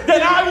adorar?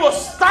 Then I will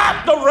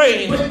stop the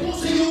rain. Pues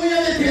entonces yo voy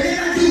a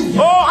detener la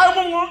lluvia. Oh,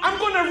 I'm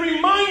going to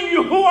remind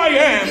you who I Y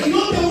am.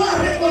 yo te voy a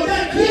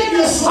recordar quién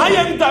yo soy. I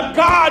am the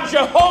God,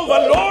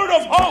 Jehovah, Lord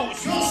of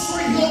hosts. Yo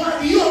soy Jehová,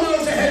 Dios de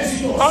los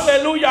ejércitos.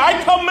 Hallelujah.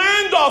 I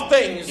command all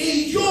things.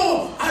 Y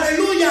yo,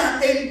 aleluya,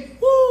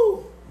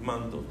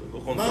 Mando,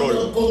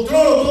 controlo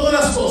todas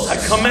las I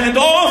cosas. command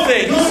all Yo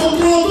things.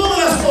 controlo todas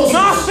las cosas.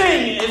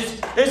 Nothing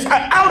is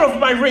out of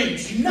my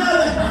reach.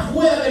 Nada está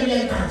fuera de mi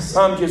alcance.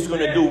 I'm just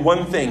going to do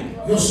one thing.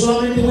 Yo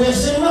solamente voy a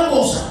hacer una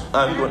cosa.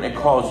 I'm going to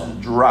cause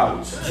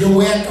drought. Yo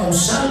voy a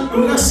causar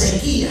una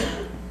sequía.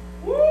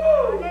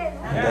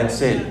 And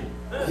that's it.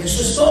 Y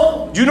eso es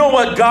todo. Do you know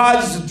what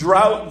God's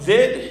drought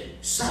did?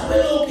 ¿Sabe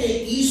lo que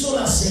hizo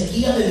la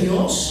sequía de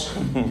Dios?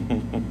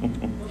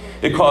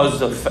 It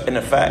caused an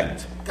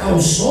effect.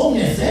 Causó un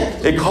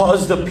efecto. It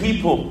caused the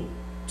people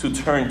to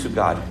turn to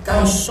God.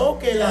 Causó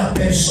que las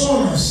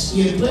personas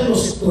y el pueblo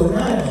se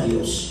tornaran a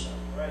Dios.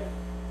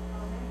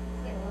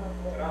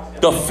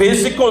 The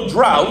physical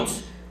drought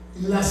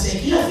La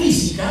sequía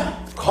física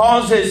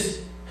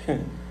causes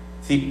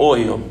the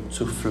oil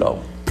to flow.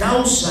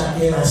 causa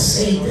que el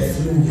aceite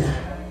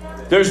fluya.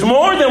 There's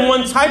more than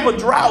one type of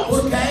drought.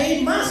 Porque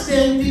hay más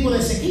de un tipo de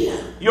sequía.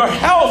 Your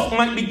health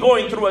might be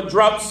going through a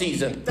drought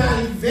season.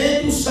 Tal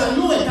vez tu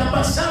salud está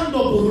pasando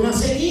por una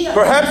sequía.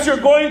 Perhaps you're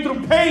going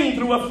through pain,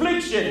 through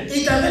affliction.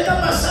 Y tal vez está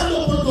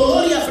pasando por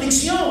dolor y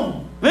aflicción.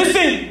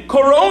 Listen,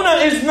 corona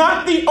is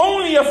not the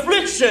only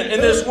affliction in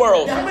this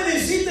world. Déjame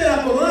decirte,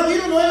 la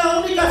coronavirus no es la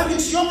única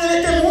aflicción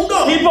en este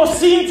mundo. People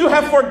seem to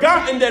have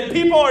forgotten that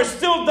people are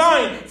still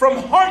dying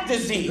from heart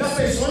disease. Las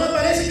personas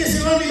parece que se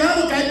han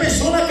olvidado que hay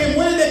personas que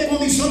mueren de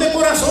condición de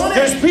corazones.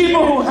 There's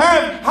people who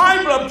have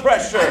high blood Hay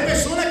pressure.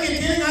 personas que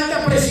tienen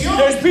alta presión.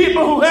 There's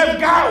people who have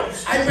gout.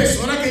 Hay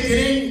personas que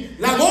tienen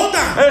la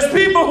gota. There's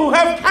people who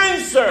have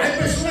cancer. Hay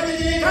personas que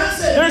tienen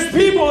cáncer. There's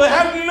people that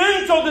have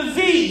mental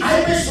disease.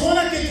 Hay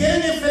personas que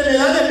tienen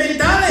enfermedades There's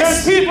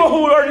mentales. people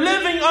who are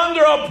living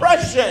under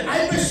oppression.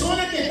 Hay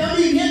personas que están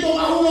viviendo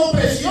bajo una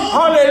opresión.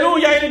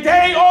 Hallelujah. And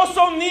they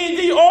also need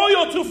the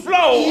oil to Y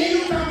flow.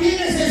 ellos también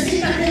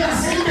necesitan que el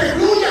aceite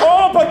fluya.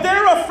 Oh, but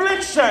their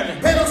affliction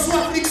Pero su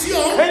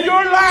aflicción and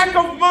your lack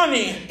of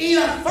money y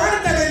la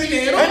falta de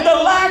dinero and the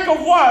lack of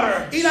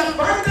water. y la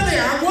falta de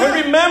And agua.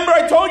 remember,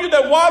 I told you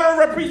that water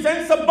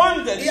represents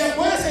abundance. Y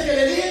acuérdense que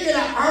le dije que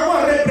la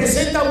agua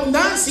representa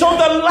abundancia. So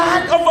the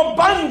lack of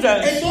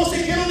abundance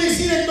Entonces quiero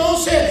decir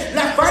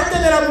la falta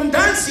de la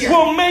abundancia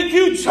will make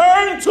you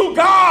turn to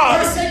va a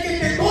God, hacer que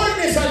te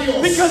tornes a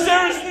Dios. because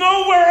there is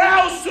nowhere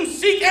else to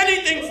seek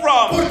anything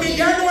from. Porque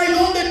ya no hay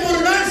donde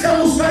tornarse a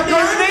buscar Your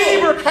algo.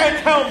 neighbor can't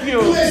help Tu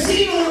you.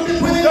 vecino no te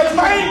puede The ayudar.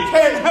 bank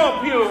can't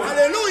help you.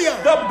 Aleluya.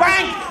 The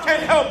bank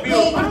can't help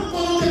Los you.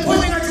 bancos no te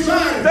pueden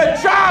ayudar.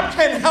 The job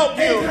can't help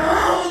El you.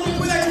 trabajo no te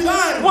puede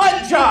ayudar.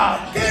 What job?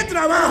 ¿Qué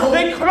trabajo?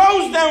 They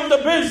closed down the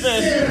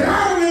business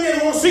Cerraron el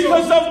negocio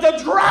because of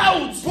the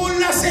drought. por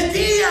la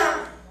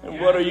sequía. And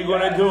what are you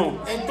going to do?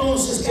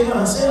 Entonces, ¿qué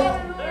vas a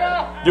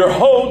hacer? You're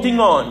holding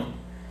on.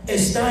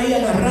 Está ahí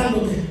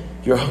agarrándote.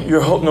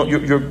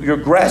 You're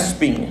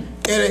grasping.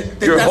 Te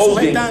You're está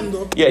holding.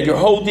 sujetando. Yeah, you're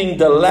holding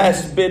the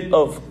last bit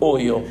of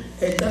oil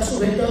Está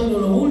sujetando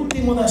lo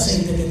último de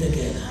aceite que te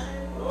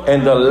queda.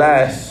 and the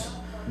last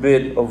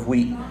bit of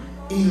wheat.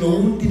 Y lo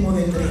último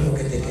de trigo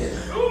que te queda.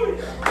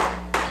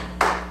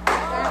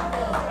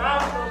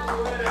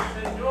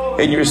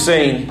 And you're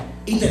saying,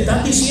 Y te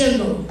están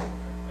diciendo,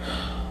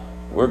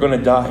 we're going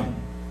to die.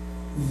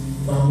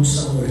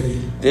 vamos a morir.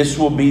 This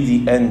will be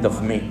the end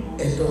of me.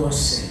 Esto va a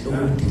ser lo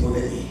último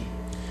de mí.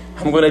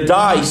 I'm going to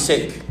die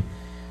sick.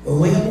 Me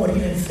voy a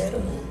morir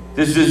enfermo.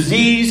 This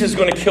disease is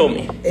going to kill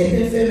me. Esta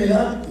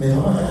enfermedad me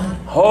va a matar.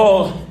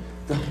 Oh,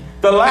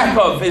 the lack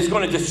of is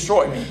going to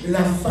destroy me. La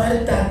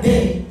falta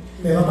de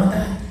me va a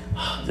matar.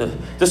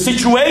 The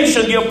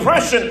situation, the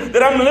oppression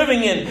that I'm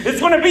living in, it's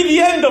going to be the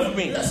end of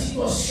me. La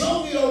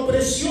situación y la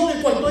opresión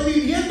en cual estoy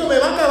viviendo me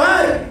va a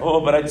acabar.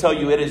 Oh, but I tell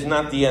you, it is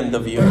not the end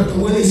of you. Pero te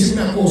voy a decir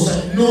una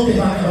cosa, no te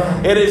va a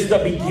acabar. It is the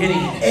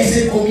beginning. Es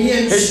el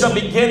comienzo. It's the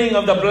beginning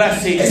of the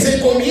blessing. Es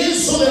el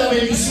comienzo de la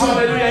bendición.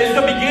 Hallelujah. It's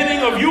the beginning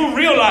of you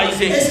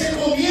realizing Es el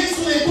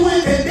comienzo de tu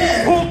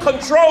entender. who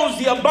controls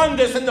the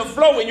abundance and the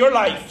flow in your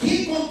life.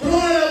 ¿Quién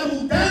controla la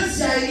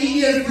abundancia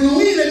y el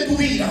fluir en tu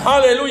vida?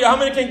 Hallelujah. How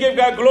many can give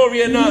God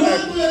glory and honor?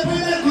 ¿Cuánto le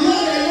puede dar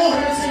gloria y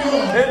honra al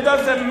Señor? It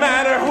doesn't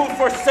matter who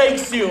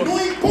forsakes you. No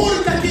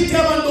importa quién te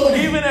abandone.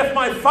 Even if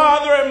my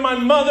father and my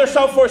mother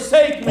shall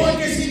forsake me.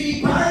 Porque si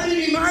mi padre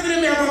y mi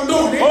madre me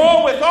abandonen,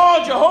 Oh, with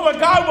all Jehovah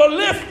God will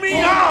lift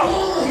me up.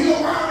 todo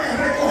Jehová me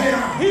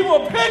recogerá. He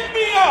will pick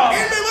me up.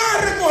 Él me va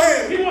a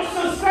recoger He will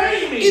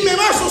sustain y me. me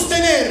va a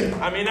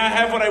sostener. I may not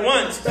have what I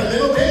want. Tal vez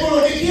no tengo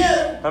lo que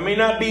quiero I may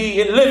not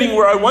be living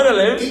where I want to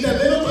live. y tal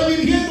vez no estoy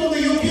viviendo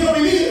donde yo quiero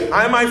vivir.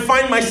 I might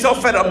find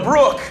myself at a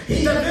brook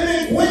Y tal vez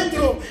me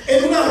encuentro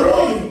en un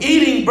arroyo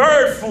eating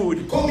bird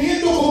food.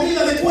 comiendo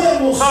comida de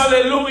cuervos.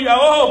 Hallelujah.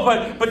 Oh,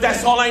 but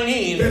that's all I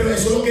need. Pero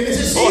eso es lo que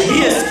necesito. Oh,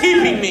 He is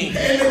keeping me.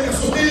 Él me está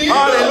sosteniendo.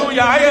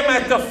 Hallelujah. I am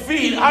at the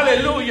feet,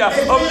 hallelujah,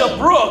 of the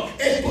brook.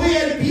 Estoy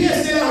al pie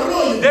del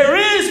arroyo. There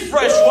is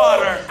fresh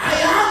water.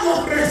 Hay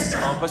agua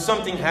fresca. But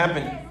something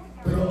happened.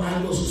 Pero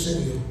algo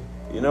sucedió.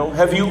 You know,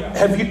 have you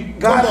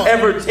God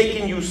ever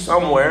taken you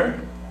somewhere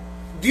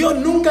Dios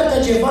nunca te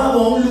ha llevado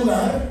a un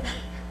lugar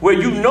where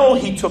you know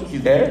He took you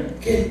there?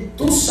 que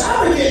tú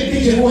sabes que Él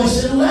te llevó a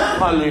ese lugar.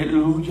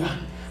 Hallelujah.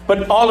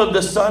 But all of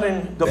a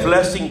sudden, the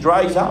blessing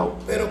dries out.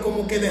 Pero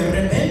como que de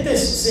repente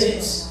se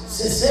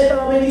seca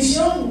la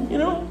bendición. You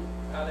know?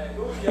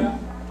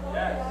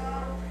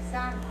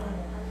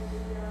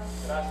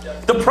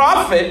 The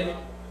prophet,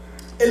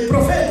 El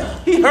profeta,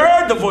 he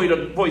heard the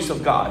voice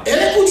of God. él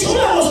escuchó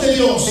la voz de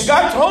Dios. And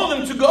God told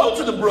him to go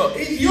to the brook.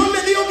 Y Dios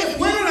le dijo que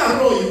fuera al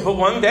arroyo. But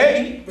one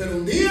day, Pero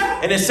un día,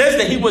 and it says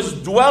that he was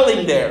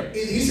dwelling there. y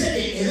dice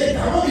que él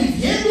estaba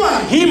viviendo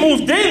ahí. He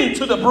moved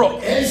into the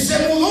brook. Él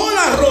se mudó al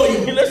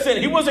arroyo. Listen,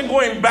 he wasn't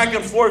going back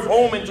and forth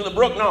home into the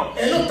brook, no.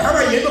 Él no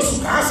estaba yendo a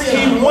su casa y al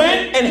He arroyo.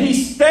 went and he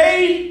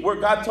stayed where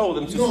God told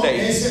him to No,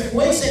 él stay. se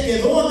fue y se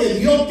quedó donde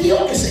Dios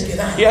dijo que se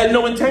quedara. He had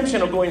no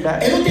intention of going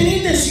back. Él no tenía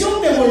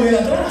intención de volver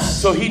atrás.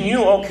 So he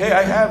knew, okay,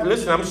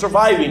 I'm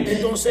surviving.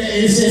 Entonces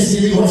él se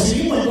dijo así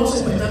mismo,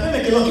 entonces pues también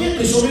me quedo aquí,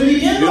 estoy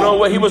sobreviviendo. You know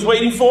what he was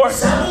waiting for?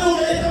 ¿Sabe lo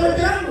que él estaba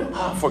esperando?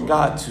 For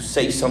God to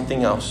say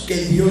something else. Que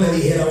Dios le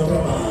dijera otra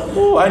palabra.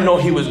 Oh, I know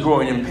he was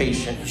growing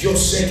impatient. Yo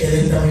sé que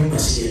él estaba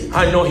impaciente.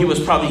 I know he was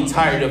probably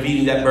tired of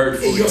eating that bird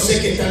Y food. yo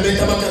sé que tal vez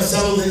estaba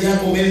cansado de ya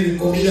comer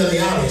comida de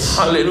aves.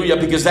 Hallelujah,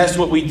 because that's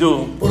what we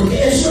do. Porque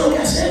eso es lo que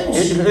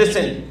hacemos.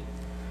 Listen,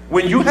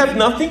 when you have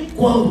nothing,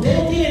 Cuando usted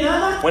no tiene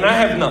nada, when I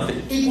have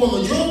nothing, y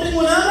cuando yo no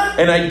tengo nada,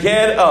 and I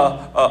get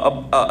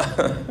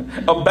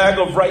a bag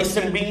of rice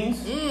and beans,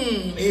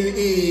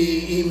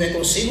 y me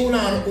consigo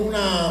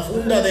una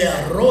funda de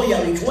arroz y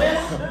habichuela,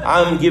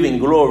 I'm giving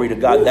glory to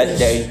God that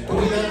day.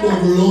 estoy dando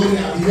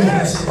gloria a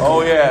Dios.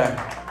 Oh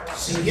yeah.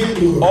 Sin bien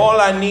duro. All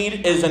I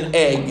need is an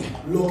egg.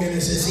 Lo que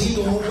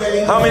necesito es un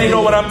huevito. How many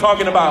know what I'm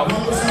talking about?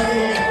 ¿Cuántos saben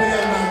lo que estoy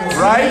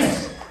hablando?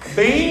 Rice,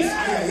 beans,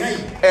 Ay,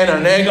 ay, and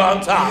an egg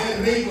on top. qué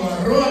rico,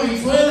 arroz,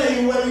 habichuela y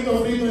un huevito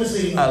frito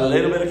encima. A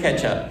little bit of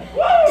ketchup.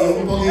 Y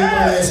un poquito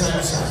de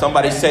salsa.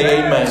 Somebody say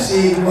amen.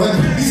 Sí,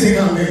 ¿cuántos dicen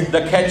amén?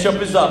 The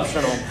ketchup is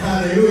optional.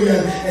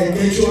 Aleluya, el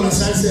ketchup, la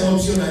salsa es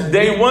opcional.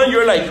 Day one,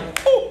 you're like,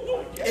 oh,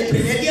 El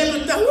primer día tú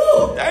estás,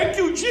 thank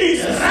you,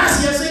 Jesus.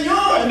 gracias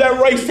Señor. And that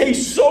rice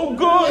tastes so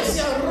good. Ese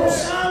arroz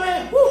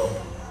sabe.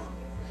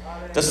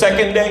 The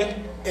second day,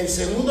 El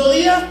segundo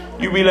día,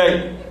 you be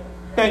like,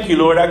 thank you,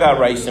 Lord, I got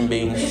rice and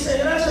beans. dice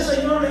gracias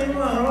Señor, le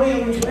dimos arroz y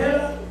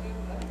habichuela.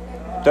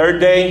 Third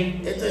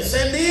day, El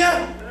tercer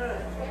día,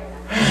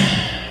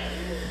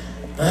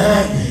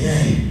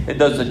 ay, it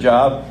does the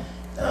job.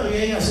 está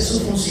bien, hace su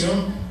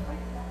función.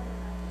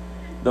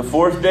 The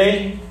fourth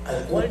day,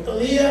 Al cuarto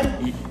día,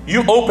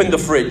 you open the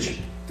fridge.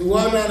 tú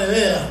abres la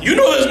nevera. You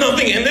know there's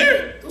nothing in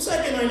there. Tú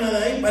sabes que no hay nada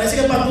ahí. Parece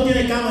que el pastor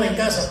tiene cámara en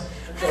casa.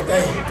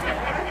 Okay.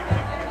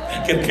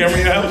 Can camera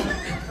your house?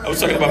 I was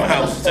talking about my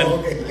house.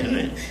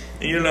 Okay.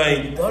 And you're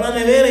like, Toda la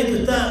nevera y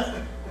tú estás.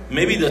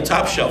 maybe the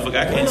top shelf, like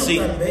I can't see.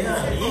 Tal vez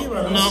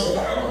arriba, no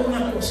sé,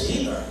 una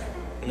cosita.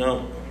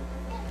 No.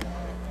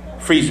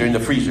 Freezer, in the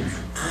freezer.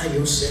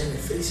 Yo sé, en el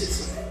freezer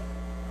sí.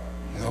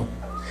 No.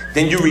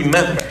 Then you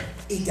remember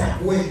Y te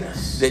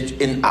acuerdas that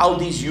in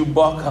Aldi's you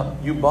bought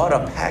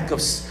a pack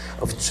of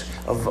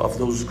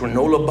those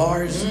granola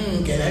bars.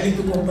 que Dani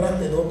tú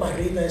compraste 2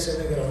 barritas ese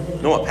de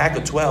granola. No, a pack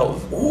of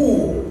 12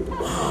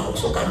 Wow,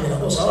 eso cambia la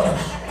cosa ahora.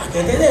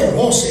 Paquete de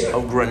 12.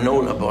 of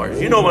granola bars.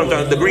 You know what I'm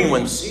talking about, the green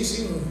ones. Sí,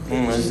 sí.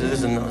 This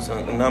is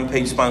a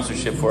non-paid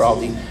sponsorship for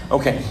Aldi.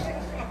 Okay.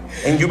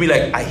 And you be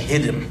like, I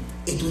hid him.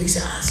 Y tú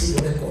dices, sí,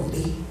 yo me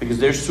escondí. Because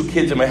there's 2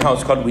 kids in my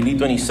house called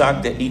Wilito and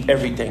Isaac that eat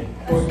everything.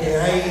 Porque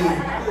hay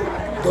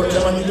 2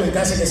 chamaquitos en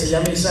casa que se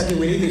llaman Isaac y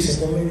Wilito y se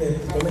comen de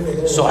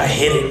todo. So I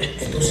hid it.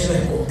 Entonces me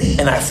escondí.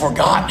 And I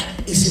forgot.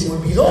 Y se me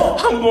olvidó. olvidó.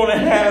 I'm going to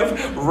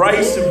have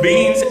rice,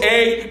 beans,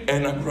 egg,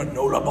 and a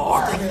granola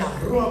bar. Tener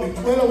arroz,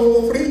 habichuela,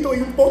 huevo frito y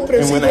un And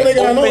postrecito when I de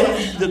granola.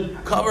 open the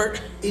cupboard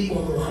Y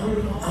cuando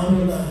abro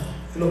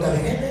los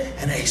gabinetes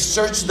and I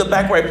search the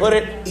back where I put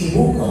it, y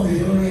busco donde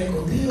yo lo había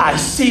escondido, I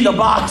see the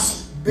box.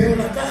 veo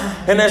la caja.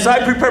 And as I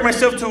prepare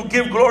myself to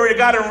give glory to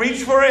God and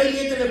reach for Y it,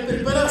 mientras me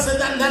preparo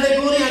a darle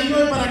gloria a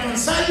Dios para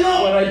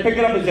alcanzarlo, when I pick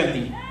it up, it's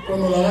empty.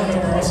 cuando la agarro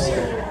está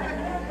vacía.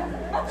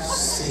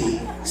 Sí,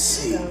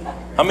 sí.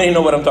 How many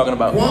know what I'm talking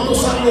about? ¿Cuántos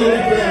saben de lo que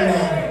estoy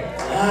hablando?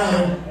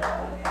 Claro.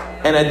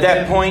 And at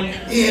that point,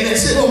 Y en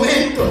ese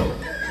momento,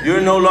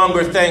 you're no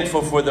longer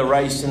thankful for the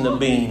rice and the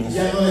beans.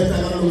 ya no le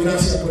está dando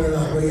gracias por el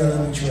arroz y la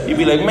habichuela. You'd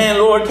be like, man,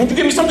 Lord, can't you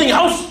give me something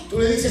else? Tú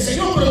le dices,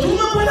 Señor, pero tú me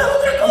puedes dar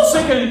otra I'm cosa.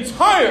 sick and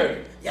tired.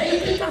 Ya yo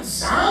estoy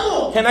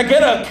cansado. Can I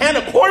get a can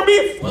of corned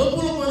beef? Puedo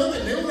por lo menos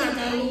tener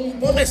un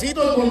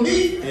botecito de corned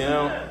beef. You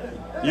know,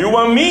 you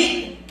want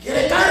meat?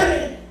 ¿Quiere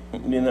carne?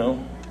 You know.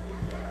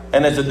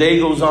 And as the day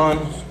goes on,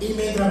 Y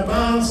mientras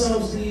pasan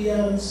los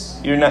días,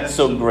 you're not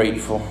so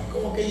grateful.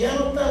 como que ya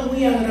no está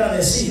muy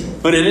agradecido.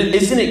 But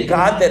isn't it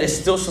God that is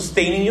still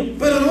sustaining you?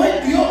 Pero no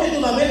es Dios que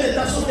todavía te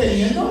está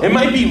sosteniendo. It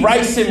might be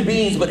rice and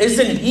beans, but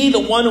isn't He the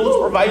one who's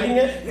providing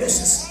it?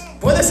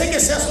 Puede ser que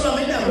sea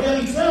solamente arroz y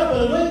habichuela,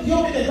 pero no es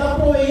Dios que te está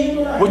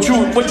proveyendo la What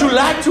you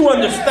lack to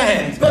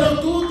understand, Pero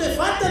tú te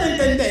falta de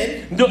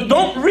entender,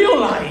 don't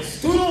realize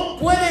tú no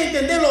puedes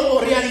entenderlo o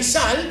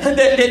realizar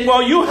that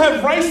while you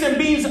have rice and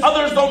beans,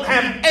 others don't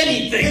have que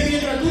anything.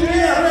 mientras tú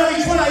tienes arroz y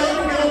habichuela hay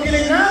otros que no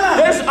tienen nada.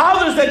 There's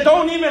others that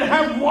don't even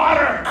have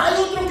water. Hay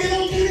otros que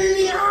no tienen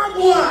ni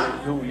agua.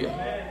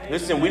 Hallelujah.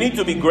 Listen, we need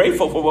to be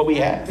grateful for what we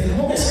have.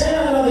 Tenemos que ser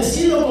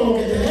agradecidos con lo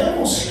que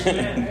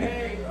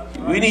tenemos.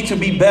 We need to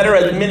be better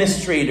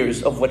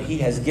administrators of what He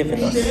has given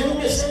Y us. tenemos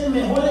que ser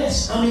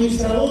mejores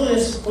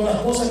administradores con las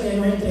cosas que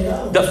nos ha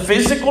entregado. The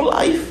physical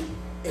life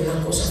En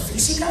las cosas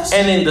físicas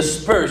and in the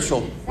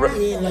spiritual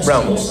y en las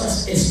realm.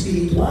 cosas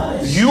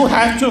espirituales. You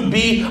have to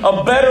be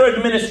a better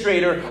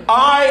administrator.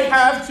 I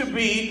have to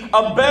be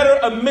a better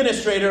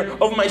administrator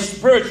of my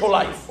spiritual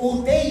life.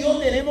 Usted y yo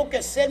tenemos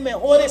que ser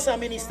mejores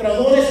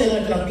administradores de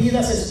nuestras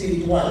vidas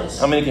espirituales.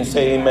 How many can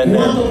say amen?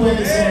 ¿Cuánto pueden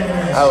decir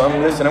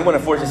amén? Listen, I'm going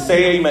to force you.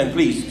 Say amen,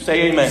 please.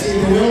 Say amen. Sí,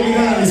 te voy a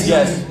obligar a decir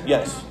Yes,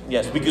 yes,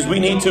 yes. Because we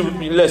need to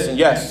listen.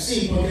 Yes.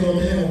 sí, porque lo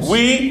tenemos.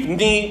 We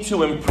need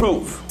to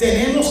improve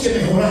Tenemos que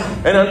mejorar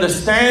and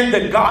understand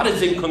that God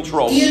is in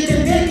control. y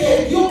entender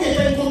que es Dios que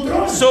está en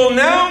control. So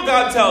now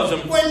God tells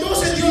him, Pues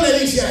entonces Dios le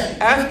dice a él,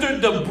 after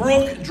the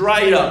brook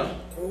dried up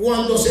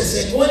cuando se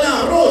secó el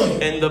arroyo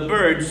and the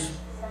birds,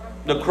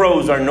 the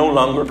crows are no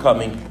longer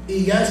coming.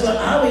 y ya las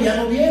aves ya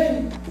no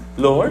vienen,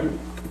 Lord,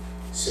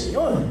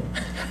 Señor,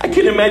 I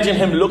can imagine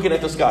him looking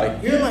at the sky.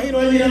 yo imagino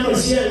él mirando al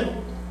cielo.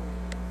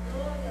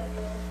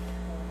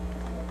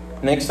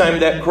 Next time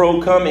that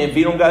crow come, if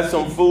he don't got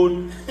some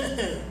food,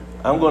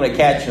 I'm going to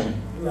catch him.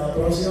 La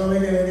próxima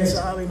vez que venga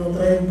esa ave y nos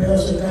trae un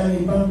pedazo de carne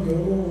y pan, yo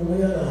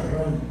voy a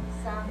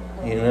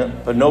agarrar. You know,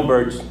 but no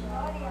birds.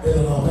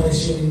 Pero no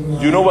apareció ninguna.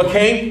 Do you know what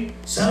came?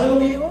 ¿Sabe lo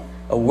que llegó?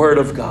 A word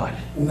of God.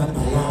 Una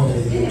palabra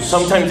de Dios.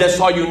 Sometimes that's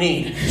all you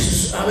need.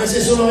 A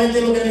veces solamente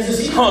lo que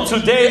necesitas. Oh,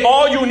 today,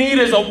 all you need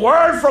is a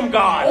word from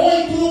God.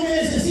 Hoy tú lo que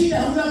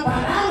necesitas es una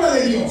palabra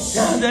de Dios.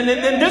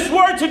 And this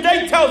word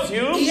today tells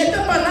you Y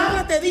esta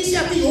palabra te dice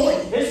a ti hoy.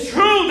 it's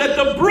true that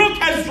the brook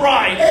has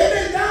dried.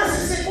 Es verdad,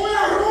 se secó el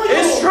arroyo.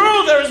 It's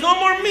true there is no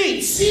more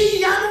meat. Sí,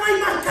 ya no hay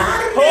más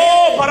carne.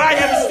 Oh, but I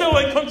am still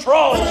in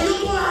control. Pero yo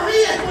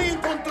todavía estoy en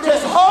control.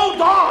 Just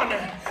hold on.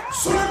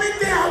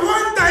 Solamente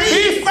aguanta ahí.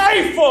 Be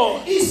faithful.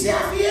 Y sea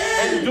And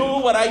fiel. do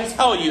what I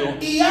tell you.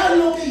 Y haz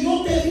lo que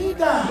yo te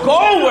diga.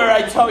 Go where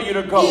I tell you to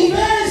Y go.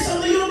 ves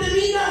donde yo te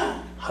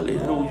diga.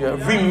 Hallelujah.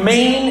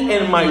 Remain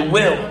in my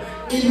will.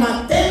 Y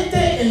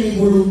mantente en mi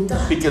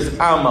voluntad. Because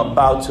I'm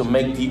about to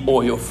make the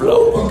oil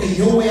flow. Porque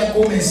yo voy a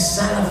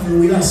comenzar a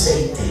fluir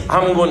aceite.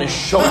 I'm going to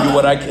show you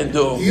what I can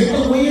do. Y yo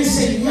te voy a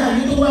enseñar,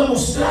 yo te voy a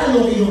mostrar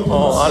lo que yo puedo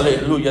Oh, hacer.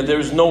 hallelujah.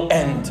 There's no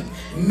end.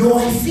 No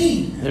hay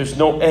fin. There's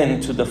no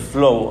end to the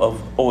flow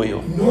of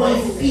oil. No hay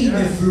fin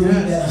de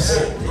fluir del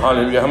aceite.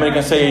 Hallelujah. How many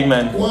can say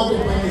amen? ¿Cuánto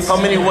pueden decir? How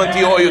many want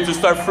the oil to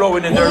start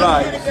flowing in their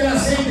 ¿Cuánto lives? quieren que el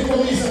aceite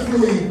comience a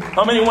fluir?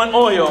 How many want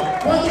oil?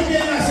 ¿Cuánto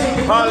quieren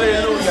aceite? ¿Cuánto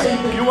quieren Hallelujah.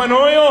 aceite? You want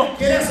oil?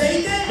 ¿Quiere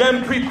aceite?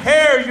 Then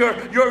prepare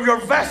your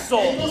vessel.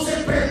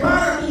 Entonces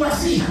prepara tu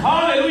vasija.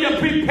 Hallelujah.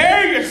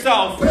 Prepare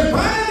yourself.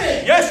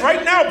 Prepárate. Yes,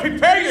 right now,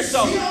 prepare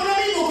yourself. Y ahora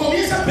mismo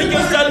comienza a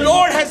Because the prepararte.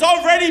 Lord has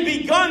already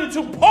begun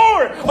to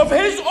pour of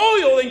His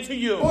oil into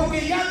you.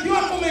 Porque ya Dios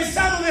ha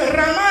comenzado a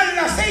derramar el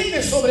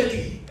aceite sobre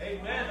ti.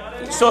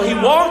 So He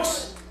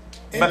walks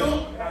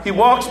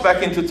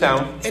back into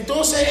town,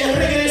 Entonces él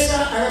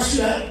regresa a la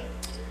ciudad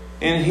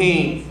and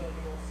he,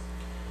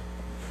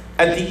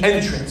 at the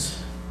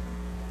entrance,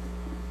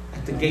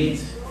 at the gate,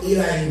 y a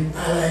la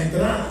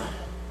entrada.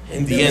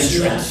 in the de la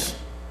ciudad. entrance,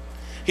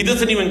 he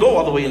doesn't even go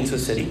all the way into the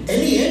city. Él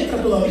ni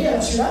entra todavía a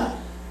la ciudad.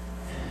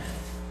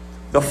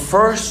 The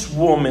first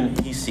woman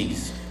he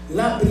sees,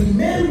 La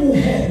primera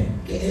mujer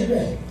que él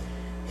ve,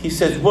 he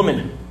says,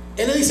 "Woman,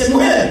 Él le dice,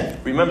 mujer,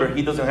 Remember,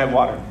 he doesn't have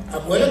water.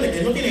 acuérdate que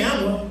él no tiene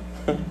agua.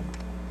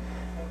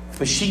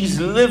 But she's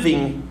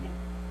living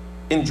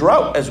in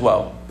drought as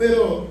well.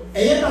 Pero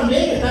ella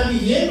también está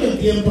viviendo en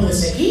tiempo de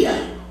sequía.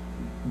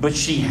 But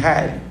she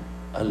had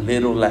a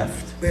little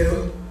left.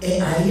 Pero a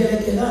ella le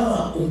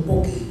quedaba un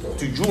poquito.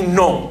 Did you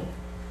know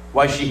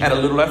why she had a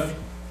little left?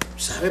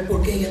 ¿Sabe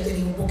por qué ella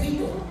tenía un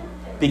poquito?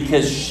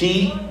 Because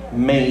she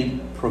made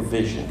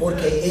provision.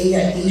 Porque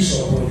ella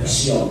hizo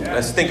provisión.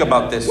 Let's think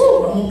about this.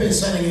 Vamos a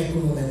pensar en este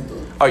momento.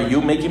 Are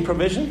you making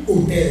provision?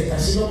 ¿Usted está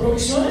haciendo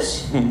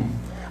provisiones?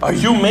 Are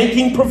you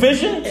making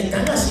provision?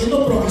 ¿Están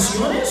haciendo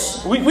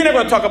provisiones? We're not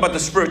going to talk about the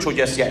spiritual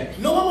just yet.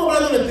 No vamos a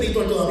hablar del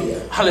espiritual todavía.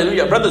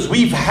 Hallelujah. Brothers,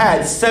 we've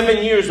had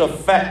 7 years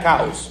of fat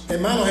cows.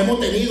 Hermanos, hemos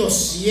tenido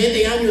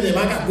 7 años de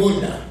vacas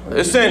gordas.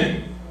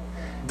 Listen,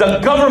 the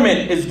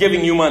government is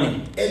giving you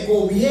money. El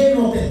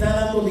gobierno te está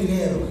dando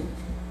dinero.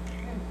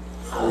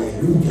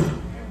 Aleluya.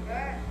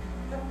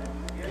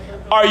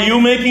 Are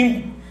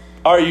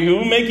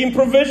you making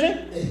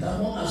provision?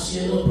 ¿Estamos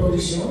haciendo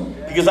provisión?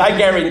 Because I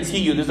guarantee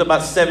you there's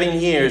about 7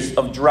 years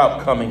of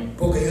drought coming.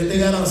 Porque yo te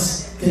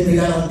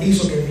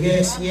garantizo que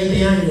viene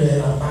 7 años de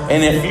la vacas.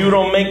 And if you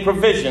don't make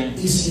provision,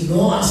 Y si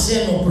no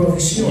hacemos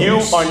provisiones, you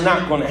are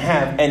not going to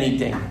have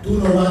anything. tú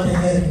no vas a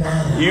tener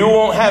nada. You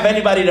won't have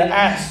anybody to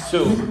ask to.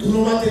 Tú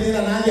no vas a tener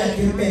a nadie a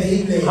quien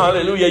pedirle.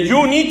 Hallelujah.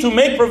 You need to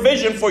make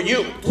provision for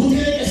you. Tú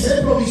tienes que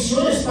hacer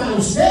provisiones para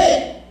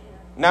usted.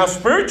 Now,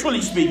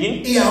 spiritually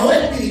speaking, Y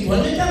ahora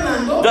espiritualmente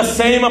hablando, the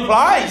same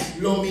applies.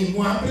 lo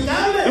mismo es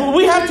aplicable.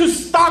 We have to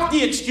stop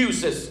the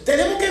excuses.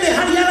 Tenemos que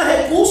dejar ya las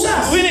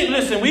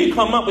excusas. We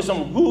come up with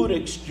some good Y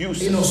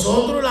excuses.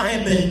 nosotros las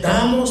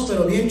inventamos,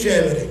 pero bien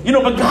chévere. You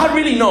know, but God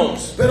really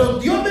knows. Pero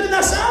Dios en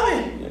verdad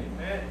sabe.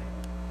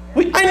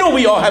 I know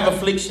we all have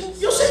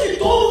afflictions. Yo sé que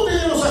todos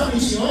tenemos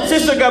aflicciones.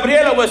 Sister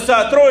Gabriela was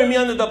throwing me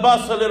under the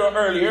bus a little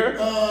earlier.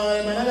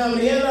 Hermana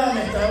Gabriela me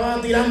estaba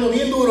tirando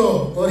bien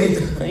duro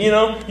ahorita.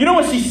 You know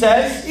what she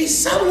says? ¿Y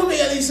sabe lo que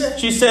ella dice?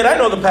 She said, I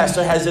know the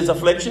pastor has his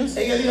afflictions.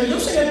 Ella dijo, yo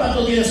sé que el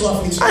pastor tiene su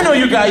aflicción. I know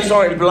you guys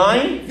aren't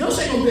blind. Yo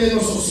sé que ustedes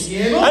no son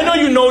ciegos. I know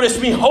you noticed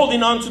me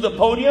holding on to the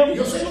podium.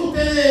 Yo sé que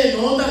ustedes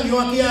notan yo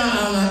aquí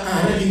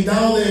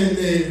arreglindado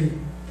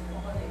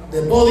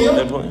del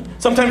podio.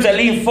 Sometimes I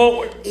lean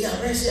forward. Y a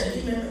veces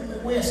aquí me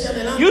voy hacia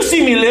adelante. You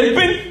see me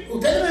limping.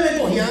 Ustedes me ven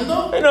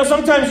cojeando. You know,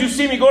 sometimes you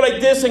see me go like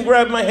this and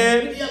grab my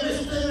head. Y a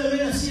veces ustedes me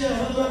ven así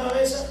agarrando la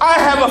cabeza. I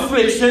have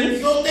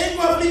afflictions. Yo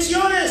tengo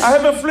aflicciones. I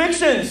have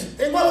afflictions.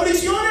 Tengo And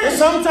aflicciones.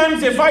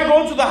 sometimes if I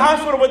go to the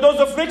hospital with those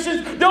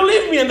afflictions, they'll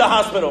leave me in the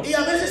hospital. Y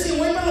a veces si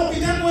voy para el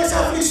hospital con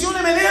esas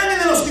aflicciones me dejan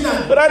en el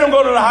hospital. But I don't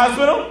go to the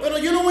hospital Pero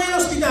yo no voy al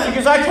hospital.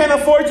 because I can't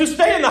afford to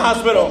stay in the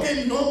hospital.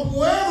 Porque no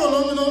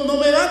puedo, no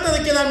me basta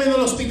de quedarme en el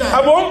I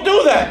hospital. won't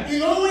do that. Y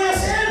no lo voy a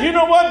hacer. You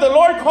know what? The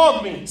Lord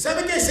called me.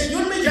 ¿Sabe que el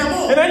Señor me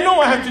llamó? And I know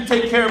I have to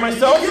take care of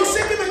myself. Yo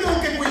sé que me tengo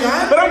que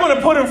cuidar. But I'm going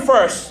to put him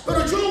first.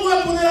 Pero yo lo voy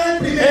a poner a él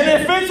primero. And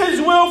if it's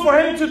his will for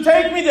him to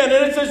take me, then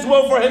it's his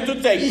will for him to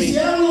take Y si me.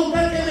 es la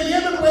voluntad que me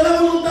lleve, pues es la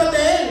voluntad de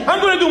él.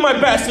 I'm going to do my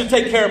best to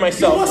take care of Yo voy a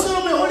myself. hacer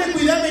lo mejor de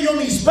cuidarme yo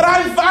mismo. But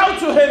I vowed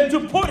to him to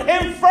put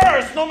him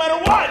first, no matter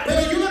what.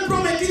 Pero yo le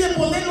prometí de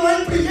ponerlo a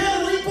él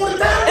primero, no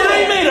importaba. And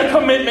I made a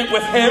commitment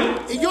with him.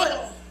 Y yo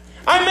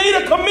I made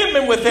a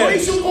commitment with him.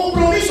 hice un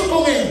compromiso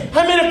con él.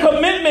 I made a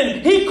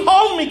commitment. He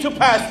called me to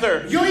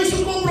pastor. Yo hice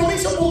un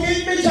compromiso porque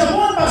él me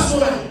llamó al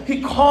pastoral.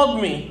 He called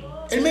me.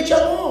 Él me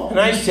llamó. And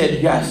I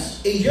said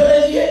yes. Y yo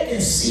le dije que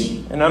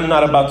sí. And I'm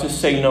not about to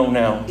say no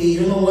now. Y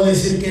yo no voy a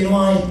decir que no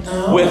hay.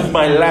 With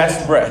my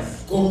last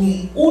breath, Con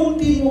mi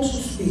último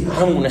suspiro,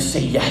 I'm going to say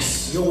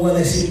yes. yo voy a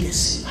decir que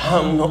sí.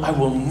 I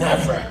will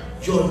never.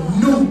 Yo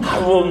nunca.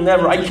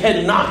 I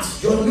cannot.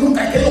 Yo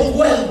nunca, que no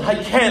puedo. I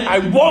can't. I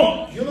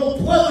won't. Yo no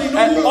puedo y no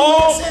At lo voy a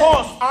all hacer.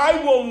 costs,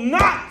 I will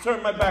not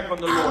turn my back on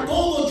the A Lord.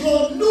 todo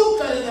yo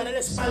nunca le daré la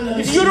espalda.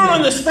 If you don't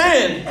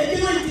understand, Es que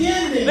no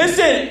entiende.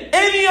 listen,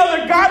 any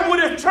other God would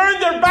have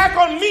turned their back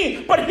on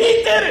me, but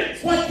he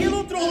didn't. Cualquier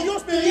otro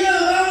Dios me hubiera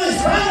dado la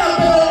espalda,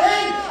 pero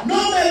él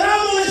no me ha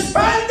dado la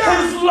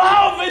espalda. His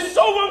love is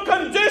so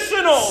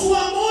unconditional. Su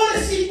amor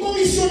es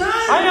incondicional.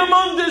 I am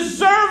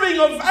undeserving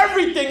of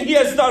everything he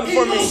has done Y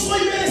for no me. soy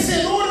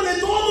merecedor de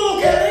todo lo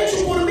que ha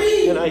hecho por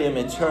mí. And I am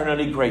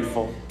eternally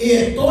grateful. Y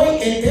estoy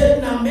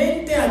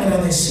eternamente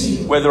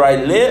agradecido. Whether I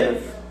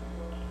live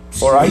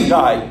or I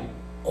die,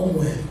 O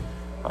muero,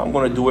 I'm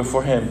going to do it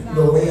for him.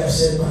 lo voy a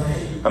hacer para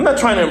él. I'm not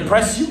trying to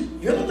impress you.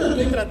 Yo no te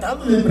estoy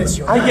tratando de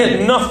impresionar. I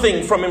get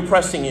nothing from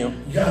impressing you.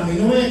 Yo, a mí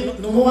no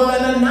me va a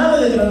ganar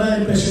nada de tratar de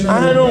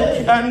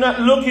impresionar. I'm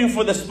not looking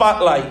for the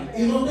spotlight.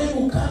 Y no estoy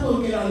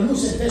buscando que la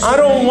luz esté I sobre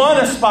don't mí. want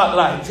a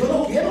spotlight. Yo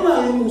no quiero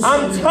la luz.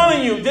 I'm sobre mí.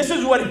 telling you, this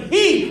is what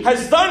he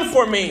has done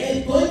for me.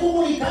 Estoy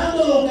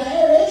comunicando lo que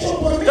él ha hecho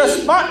por mí. The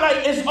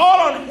spotlight is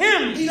all on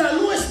him. Y la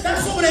luz está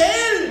sobre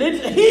él.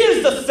 He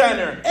is the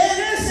center.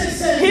 Él es el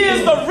centro. He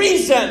is the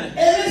reason.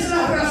 Él es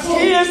la razón.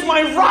 He is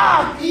my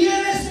rock. Y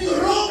él es mi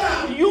roca.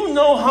 You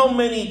know how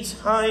many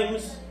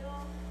times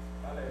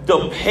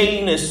the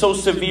pain is so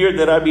severe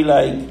that I be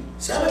like,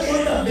 ¿Sabe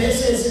cuántas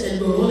veces el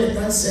dolor es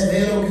tan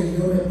severo que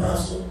yo me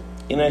paso?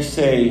 And I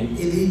say,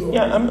 Y digo,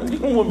 yeah,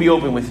 we'll be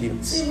open with you.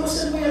 sí, voy a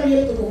ser muy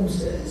abierto con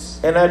ustedes.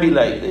 And I'd be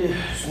like,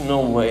 there's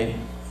no way.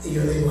 Y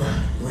yo digo,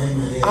 no hay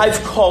manera.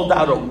 I've called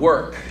out of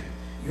work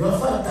Yo he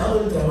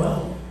faltado el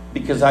trabajo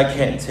because I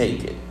can't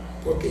take it.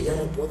 porque ya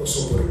no puedo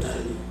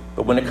soportarlo.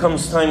 But when it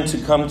comes time to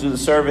come to the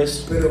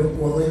service, Pero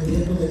cuando es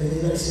tiempo de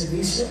venir al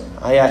servicio,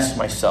 I ask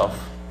myself,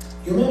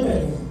 yo me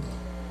pregunto,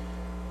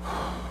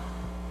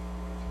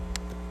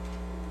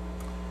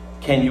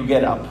 can you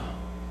get up?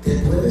 ¿te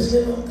puedes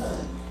levantar?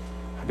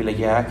 I'd be like,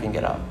 yeah, I can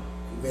get up.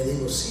 Y me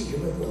digo, sí, yo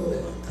me puedo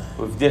levantar.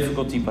 With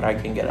difficulty, but I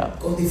can get up.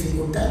 Con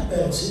dificultad,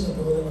 pero sí me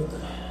puedo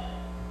levantar.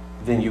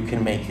 Then you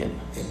can make it.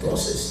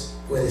 Entonces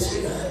puedes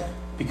llegar,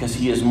 Because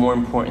he is more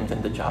important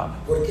than the job.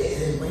 porque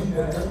eres más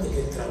importante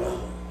que el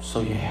trabajo.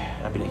 So yeah,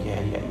 I'd be like, yeah.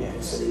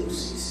 Entonces digo,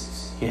 sí, sí,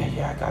 sí,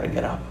 Yeah, I gotta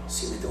get up.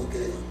 sí me tengo que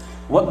levantar.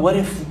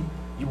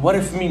 What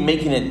if me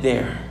making it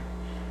there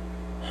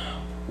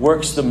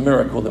works the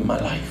miracle in my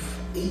life?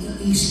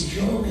 Y si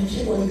yo me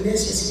llevo a la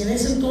iglesia, si en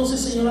ese entonces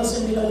Señor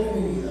hace un milagro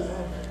en mi vida,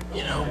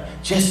 You know,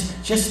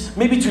 just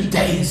maybe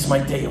today is my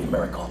day of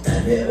miracle.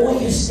 tal vez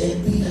hoy es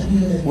el día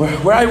mío de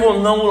Where I will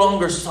no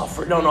longer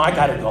suffer. No, I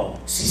gotta go.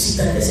 si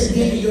tal vez el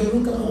día que yo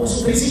nunca me voy a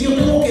sufrir, si yo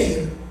tengo que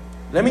ir.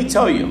 Let me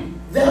tell you,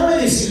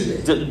 Déjame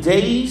decirle, the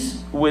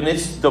days when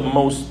it's the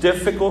most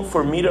difficult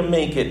for me to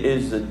make it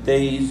is the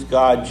days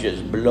God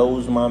just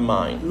blows my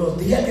mind. los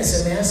días que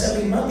se me hace a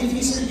mí más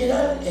difícil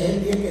llegar es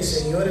el día que el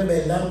Señor en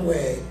verdad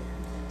pues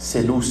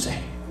Se luce.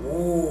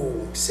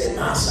 se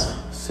pasa.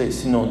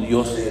 No,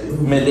 Dios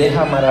me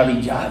deja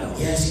maravillado.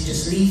 Yes, he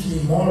just leaves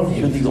me marveling.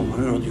 Yo digo,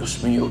 pero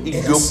Dios mío,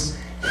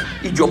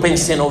 y yo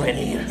pensé no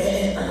venir.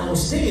 And I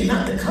was thinking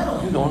not to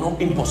come. No,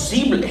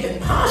 imposible.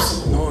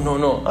 Impossible.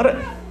 No.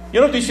 Ahora, yo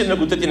no estoy diciendo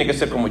que usted tiene que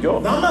ser como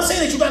yo. Now I'm not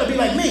saying that you gotta be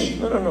like me.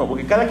 No,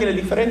 porque cada quien es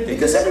diferente.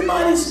 Because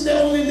everybody's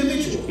their own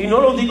individual. Y no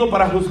lo digo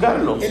para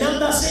juzgarlo. And I'm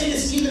not saying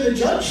this either to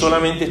judge.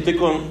 Solamente estoy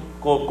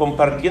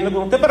compartiendo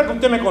con usted para que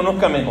usted me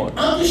conozca mejor.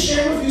 I'm just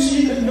sharing with you so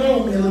you can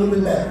know me a little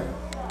bit better.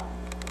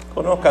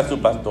 Conozca a su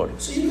pastor.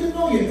 So you can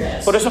know your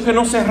pastor. Por eso es que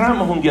no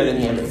cerramos un día de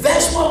nieve.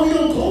 That's why we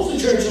don't close the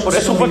church on Por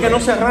eso fue que no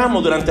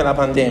cerramos durante la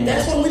pandemia.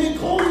 That's why we didn't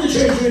close the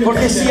church during the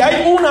Porque si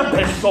pandemic. hay una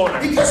persona,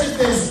 Because if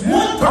there's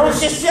one aunque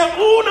person, sea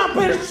una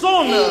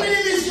persona even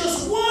if it's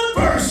just one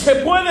person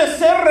que puede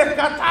ser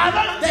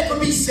rescatada, that could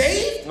be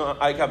saved, no,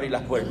 hay que abrir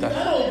las we puertas.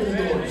 gotta open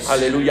the doors.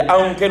 Aleluya.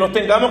 Aunque nos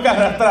tengamos que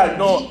arrastrar,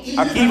 no,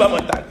 aquí vamos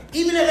a estar.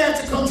 Even if I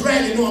have to come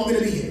dragging, no, I'm going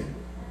to be here.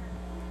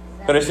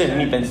 Pero ese es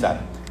mi pensar.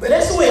 But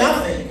that's the way I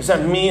think. Esa es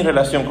mi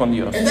relación con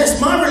Dios. And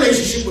that's my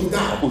relationship with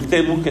God.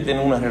 Usted busque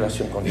tener una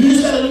relación con You Dios.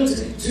 just gotta look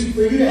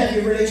for you to have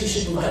your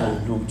relationship with God.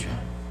 Aleluya.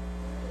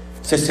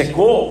 Se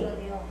secó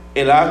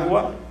el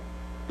agua,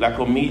 la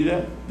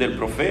comida del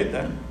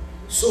profeta,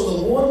 So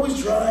the water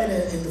was dry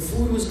and the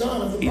food was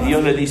gone of the y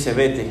Dios le prophet. dice,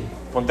 vete,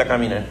 ponte a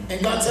caminar.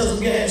 And God tells him,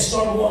 go ahead and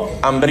start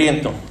walking.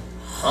 Hambriento,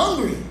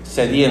 Hungry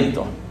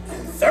sediento.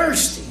 and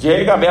thirsty.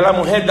 Llega, ve a la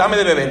mujer, dame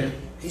de beber.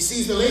 He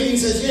sees the lady and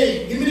says,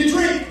 hey, give me the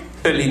drink.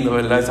 Qué lindo,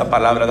 ¿verdad? Esa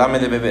palabra, dame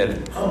de beber.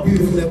 How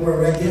beautiful that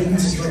word, right? Give me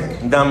to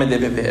drink. Dame de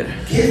beber.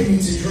 Give me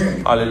to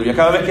drink. Aleluya.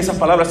 Cada vez que esas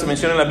palabras se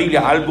mencionan en la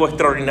Biblia, algo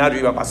extraordinario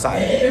iba a pasar.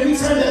 Every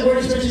time that word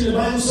is mentioned in the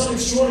Bible, something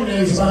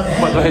extraordinary is about to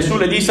Cuando happen. Jesús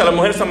le dice a la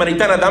mujer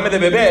samaritana, dame de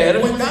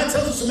beber, When God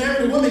tells the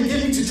Samaritan woman,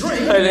 give me to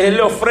drink, Él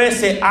le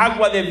ofrece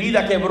agua de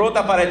vida que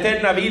brota para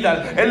eterna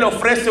vida. Él le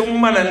ofrece un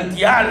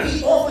manantial.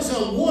 He offers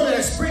her water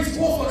that springs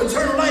forth for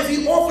eternal life.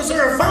 He offers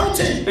her a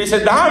fountain. Dice,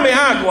 dame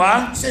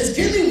agua, He says,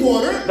 give me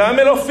water,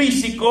 dame lo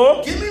físico,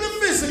 give me the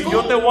y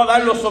yo physical, te voy a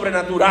dar lo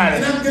sobrenatural.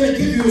 and I'm going to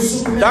give you a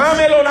supernatural.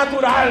 Dame lo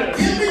natural.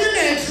 Give me the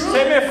natural,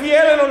 Se me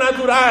fiel en lo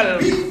natural.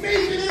 be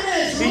faithful in the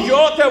natural, Y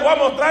yo te voy a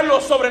mostrar lo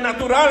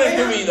sobrenatural en and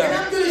tu I'm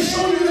vida. going to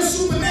show you the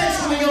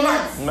supernatural in your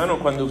life. Hermano,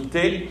 cuando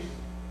usted...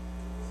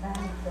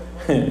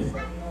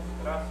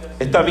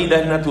 Esta vida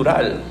es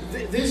natural.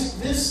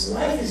 This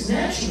life is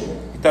natural.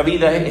 Esta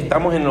vida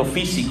estamos en lo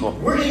físico.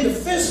 We're in the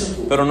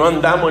physical. Pero no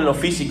andamos en lo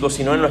físico,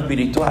 sino en lo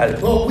espiritual.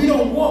 But we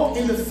don't walk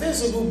in the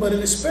physical, but in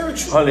the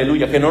spiritual.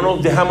 Aleluya, que no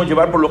nos dejamos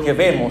llevar por lo que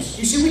vemos.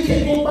 You see, we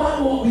can't go by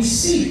what we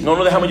see, No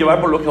nos dejamos llevar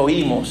por lo que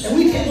oímos. and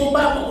we can't go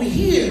by what we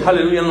hear.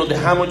 Aleluya, nos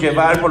dejamos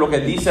llevar por lo que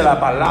dice la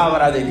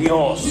palabra de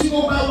Dios. We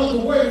go by what the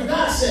Word of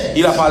God says.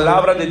 Y la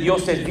palabra de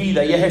Dios es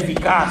vida y es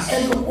eficaz.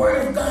 And the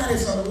Word of God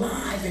is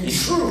alive and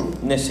true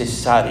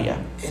Necesaria.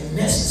 and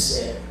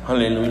necessary.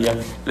 Aleluya.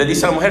 Le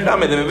dice a la mujer,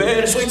 dame de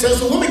beber. So he tells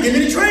the woman, give me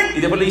the drink. Y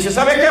después le dice,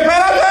 ¿sabes qué? He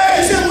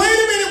Espérate. said, wait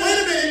a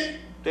minute.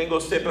 Tengo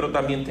sed, pero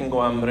también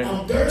tengo hambre.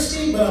 I'm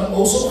thirsty, but I'm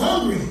also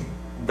hungry.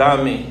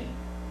 Dame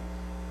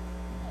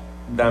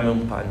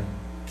un pan.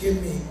 Give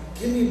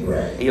me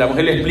bread. Y la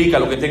mujer le explica,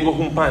 lo que tengo es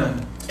un pan.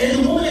 And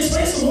the woman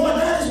explains to him, all I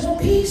got is one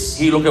piece.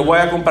 Y lo que voy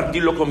a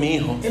compartirlo con mi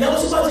hijo. And I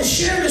was about to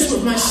share this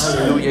with my son.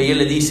 Aleluya. Y él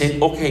le dice,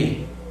 ok.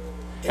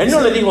 Él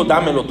no le dijo,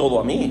 dámelo todo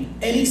a mí.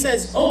 And he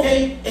says,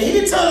 okay. And he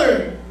didn't tell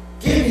her,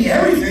 give me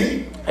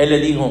everything. Él le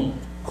dijo,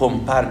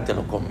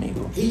 compártelo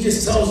conmigo. He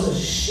just tells her,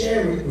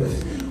 share it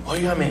with me.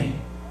 Óigame,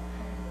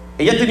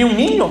 ella tenía un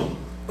niño.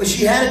 But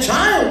she had a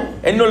child.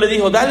 Él no le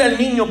dijo, dale al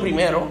niño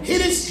primero. He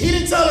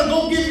didn't tell her,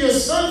 go give your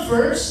son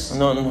first.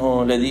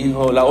 No, le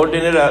dijo, la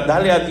orden era,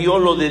 dale a Dios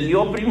lo de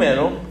Dios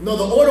primero. No,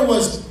 the order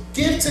was,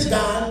 give to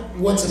God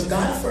what's of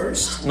God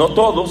first. No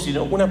todo,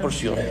 sino una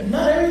porción.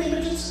 Not everything,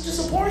 but just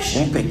a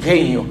portion. Un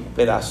pequeño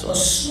pedazo. A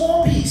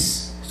small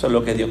piece. Eso es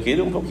lo que Dios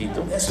quiere, un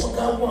poquito. That's what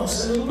God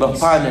wants. Los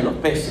panes, los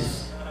peces.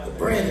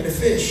 The bread and the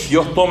fish.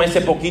 Dios toma ese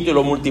poquito y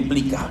lo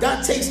multiplica.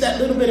 God takes that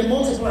little bit and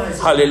multiplies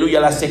it. Aleluya,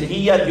 la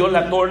sequía Dios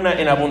la torna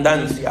en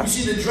abundancia. You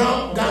see the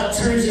drought, God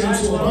turns it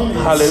into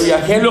abundance.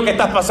 Aleluya, ¿qué es lo que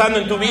está pasando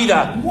en tu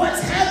vida?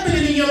 What's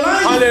happening in your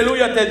life?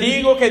 Aleluya, te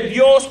digo que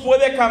Dios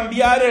puede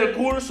cambiar el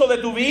curso de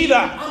tu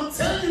vida. I'm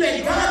telling you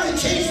that God can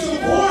change the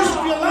course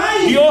of your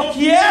life. Dios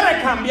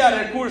quiere cambiar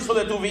el curso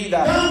de tu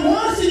vida. God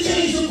wants to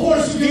change the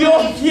course of your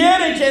Dios life.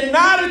 quiere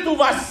llenar tu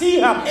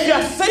vasija de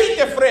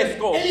aceite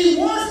fresco. And He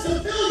wants to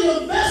fill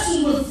your vessel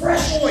with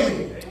fresh oil.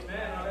 Amén,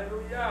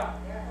 aleluya.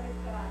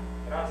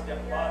 Gracias,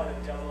 Padre,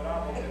 te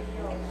adoramos,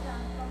 Jesús.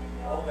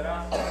 Oh,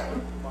 gracias por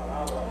tu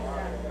palabra,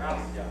 Padre.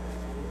 Gracias.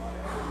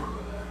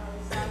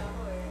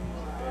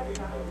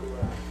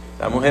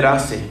 La mujer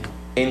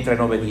entra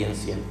en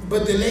obediencia.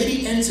 But the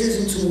lady enters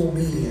into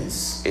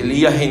obedience.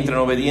 Elías entra en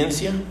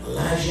obediencia.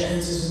 Elijah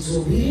enters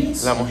into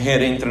obedience. La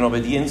mujer entra en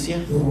obediencia.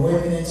 The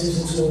woman enters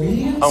into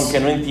obedience. Aunque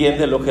no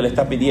entiende lo que le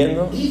está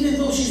pidiendo. Even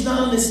though she's not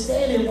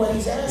understanding what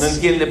He's No asking.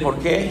 entiende por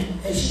qué.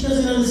 And she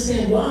doesn't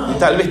understand Y why.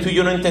 tal vez tú y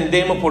yo no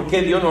entendemos por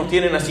qué Dios nos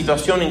tiene en la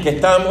situación en que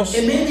estamos.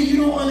 And maybe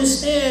you don't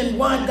understand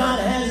why God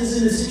has us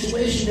in the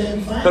situation that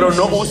we find Pero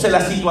no ourselves use la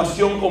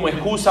situación como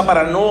excusa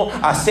para no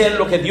hacer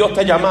lo que Dios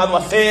te ha llamado a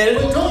hacer.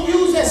 But don't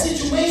use that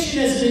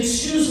situation as an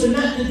excuse for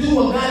not to do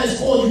what God has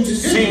called you to do.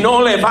 Si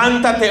no,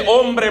 levántate,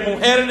 hombre,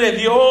 mujer de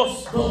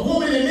Dios. But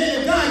woman and man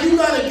of God, you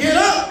gotta get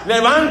up.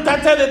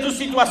 Levántate de tu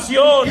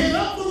situación Get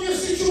up from your y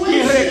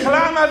situation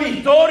reclama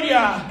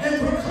victoria. and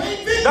proclaim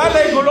victory.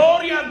 Dale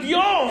gloria a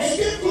Dios. And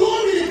give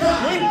glory to No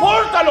God.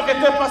 importa lo que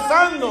esté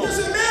pasando. It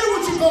doesn't matter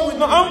what you're going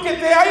No, through. aunque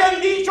te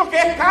hayan dicho que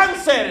es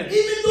cáncer,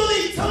 Even though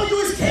they tell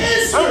you it's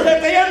cancer. aunque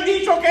te hayan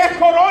dicho que es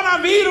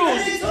coronavirus,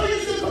 And they tell you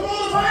it's the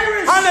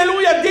coronavirus.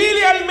 aleluya,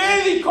 dile al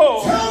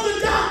médico, Tell the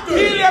doctor.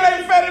 dile a la Tell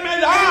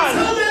enfermedad, that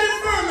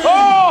infirmity.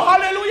 oh,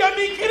 aleluya,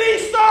 mi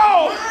Cristo,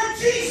 My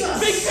Jesus.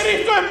 mi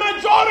Cristo es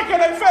mayor que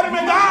la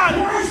enfermedad,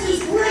 Christ is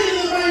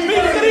greater than my mi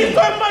infirmity.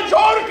 Cristo es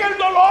mayor que el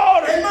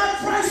dolor, And my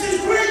Christ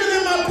is greater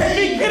than my mi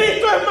pain.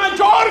 Cristo es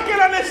mayor que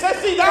la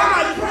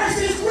necesidad, Christ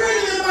is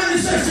greater than my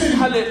necessity.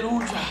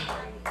 aleluya,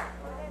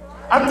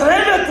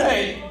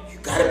 atrévete. You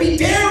gotta be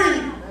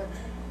daring.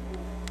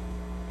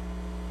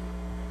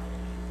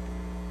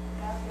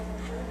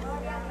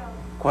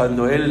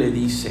 Cuando Él le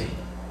dice,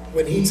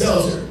 When He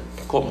tells her,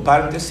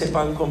 comparte ese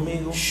pan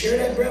conmigo, share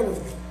that bread with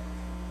me.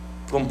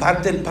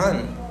 comparte el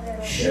pan.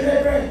 Share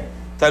that bread.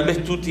 Tal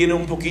vez tú tienes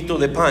un poquito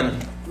de pan.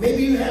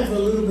 Maybe you have a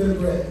little bit of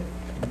bread.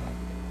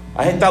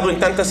 Has estado en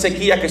tanta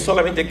sequía que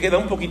solamente queda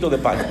un poquito de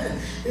pan.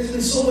 There's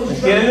been so much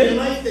drought in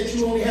your life that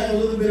you only have a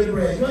little bit of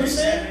bread. You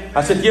understand?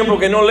 Hace tiempo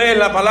que no lees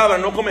la palabra,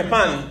 no comes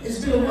pan. It's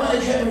been a while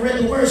that you haven't read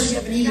the word, so you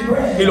haven't eaten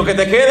bread. Y lo que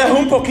te queda es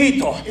un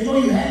poquito. And all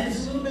you have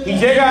is a little bit Y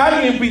left. llega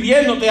alguien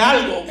pidiéndote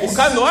algo,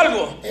 buscando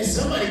algo. And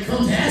somebody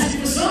comes to ask you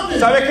for something.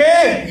 ¿Sabe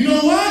qué? You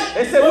know what?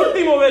 Ese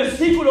último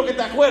versículo que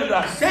te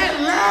acuerdas,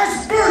 That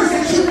last verse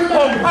that you remember,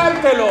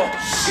 compártelo.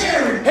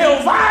 share it.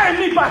 Jehová es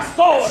mi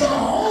pastor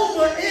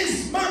Jehovah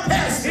is my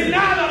pastor. y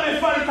nada me And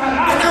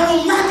faltará. I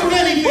will lack of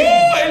anything.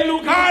 En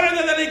lugares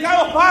de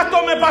delicados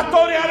pastos me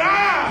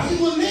pastoreará. He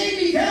will lay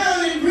me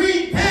down in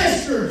green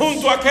pastures.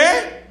 ¿Junto a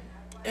qué?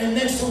 And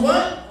next to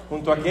what?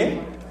 ¿Junto a qué?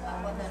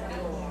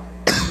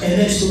 And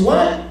next to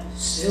what?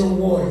 Still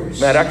waters.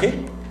 ¿Me hará qué?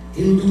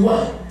 He will do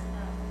what?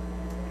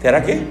 ¿Te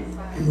hará qué?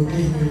 He will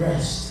give me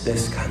rest.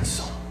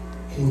 Descanso.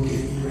 He will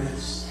give me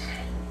rest.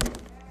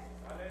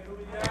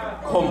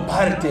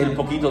 Comparte el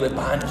poquito de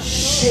pan.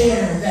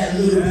 Share that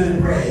little bit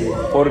of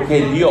bread.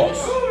 Porque Dios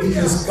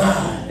Because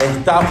God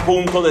está a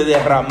punto de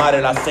derramar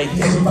el aceite.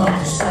 is about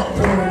to start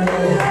pouring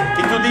oil.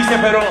 Y tú dices,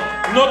 pero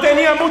no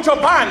tenía mucho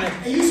pan.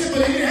 And you said,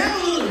 but he didn't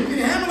have a little, he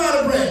didn't have a lot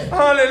of bread.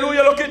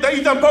 Aleluya,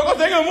 y tampoco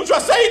tengo mucho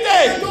And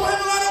aceite. don't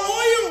have a lot of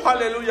oil.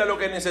 Aleluya, lo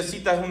que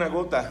necesitas es una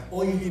gota.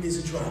 All you need is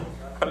a drop.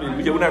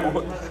 Aleluya, una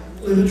gota.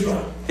 A little drop.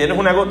 ¿Tienes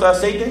una gota de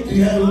aceite? Do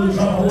you have a little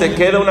drop of ¿Te oil?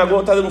 queda una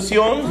gota de Do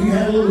unción? you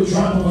have a little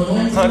drop of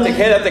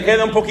anointing? ¿Te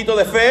queda un poquito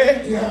de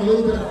fe? Do you have a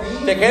little bit of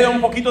faith? ¿Te queda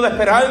un poquito de Do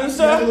you have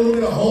esperanza? a little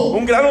bit of hope?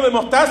 ¿Un grano de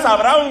mostaza?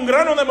 ¿Habrá un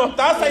grano de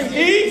mostaza en Is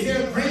ti?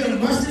 there a grain of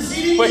mustard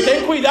seed in Pues you?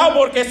 ten cuidado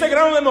porque ese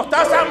grano de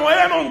mostaza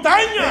mueve You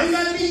montañas.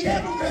 gotta be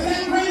careful because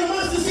that grain of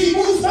mustard seed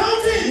moves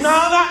mountains.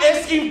 Nada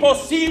es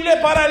imposible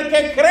para el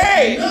que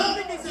cree.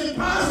 Nothing is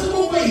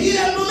impossible for he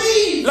that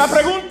believes. La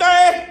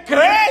pregunta es,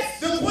 ¿crees?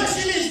 The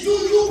question is, do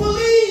you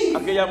believe?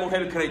 Aquella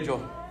mujer creyó.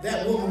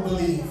 That woman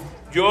believed.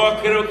 Yo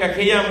creo que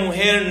aquella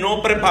mujer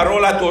no preparó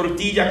la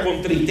tortilla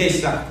con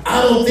tristeza.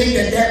 I don't think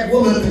that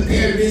woman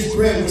prepared this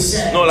bread with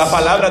sadness. No, la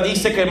palabra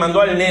dice que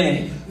mandó al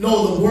nene.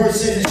 No, the word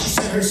says that she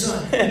sent her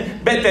son.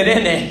 Vete,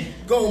 nene.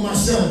 Go, my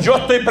son. Yo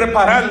estoy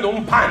preparando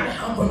un pan.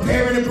 I'm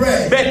preparing the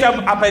bread. Vete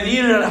a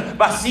pedir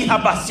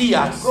vasijas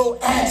vacías. Go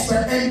ask for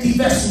empty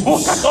vessels.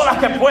 Busca todas las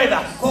que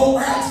puedas. Go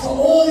ask for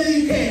all that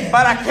you can.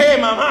 ¿Para qué,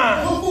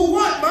 mamá? But for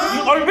what,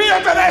 Mom?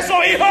 Olvídate de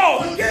eso, hijo.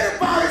 Forget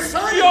about it,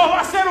 son. Dios va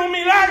a hacer un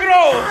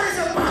milagro. God is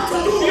about to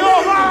do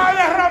Dios it. va a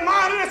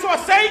derramar de su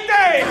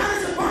aceite. God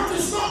is about to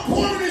start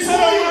pouring his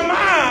Pero oil.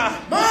 mamá,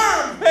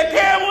 Mom, ¿de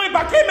qué voy?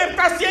 ¿Para qué me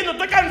está haciendo?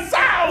 Estoy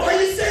cansado. why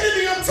you saying to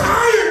me, I'm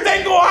tired?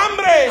 Tengo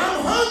hambre.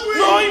 I'm hungry.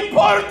 No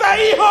importa,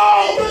 It hijo.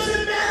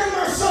 doesn't matter,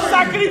 my son.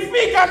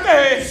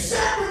 Sacrifícate.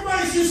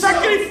 Sacrifice yourself.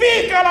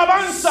 Sacrifica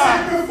alabanza.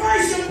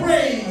 Sacrifice your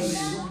praise.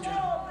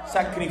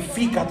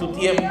 Sacrifica tu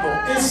tiempo.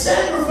 And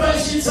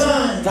sacrifice your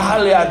time.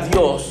 Dale a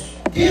Dios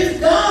Give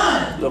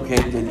God lo que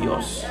es de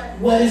Dios.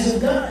 what is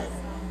of God.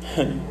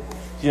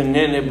 Y el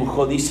nene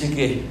buscó, dice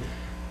que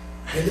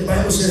And the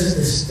Bible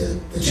says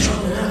that the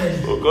child went out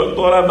and buscó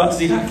todas las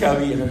vasijas que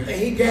había.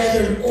 he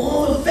gathered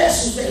all the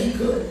vessels that he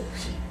could.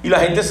 Y la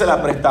gente se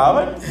la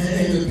prestaba.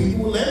 And the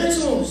people lent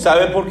it to him.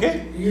 ¿Sabe por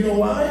qué? You know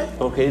why?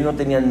 Porque ellos no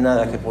tenían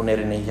nada que poner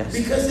en ellas.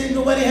 Because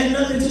nobody had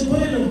nothing to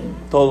put in them.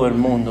 Todo el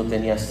mundo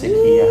tenía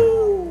sequía.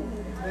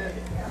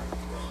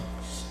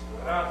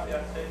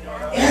 Gracias,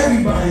 Señor.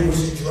 Everybody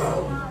was in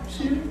drought.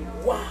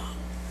 Wow.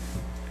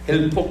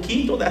 El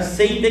poquito de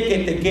aceite que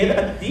te queda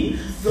a ti,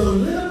 The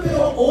little bit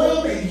of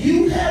oil that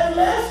you have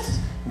left,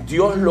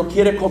 Dios lo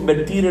quiere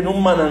convertir en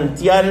un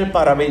manantial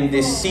para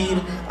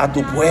bendecir a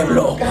tu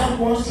pueblo. God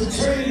wants to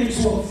turn it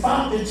into a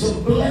fountain to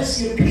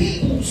bless your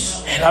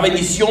peoples. La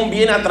bendición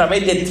viene a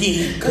través de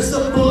ti. Because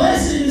the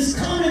blessing is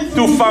coming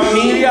Tu from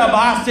familia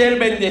va a ser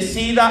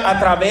bendecida a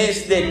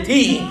través de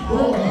ti. you.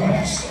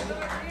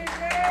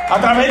 A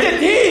través de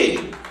ti.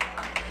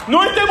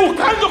 No esté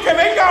buscando que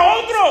venga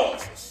otro.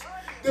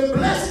 The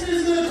blessing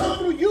is going to come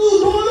through you.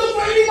 Don't look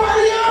for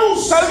anybody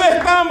else. Tal vez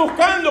estaban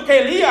buscando que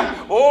Elías,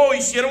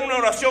 hicieron una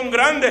oración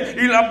grande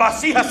y las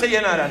vasijas se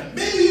llenaran.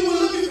 Maybe you were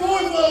looking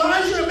forward for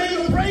Elijah to make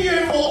a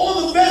prayer for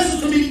all the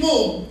vessels to be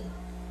full.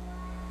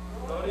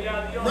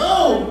 Gloria a Dios.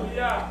 No.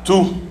 Aleluya.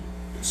 Tú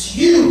It's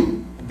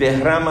you.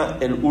 derrama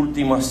el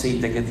último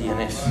aceite que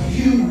tienes.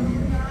 You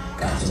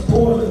got to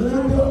pour the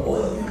little bit of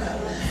oil you got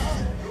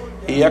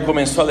left. Y ella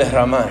comenzó a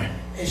derramar.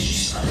 And she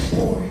started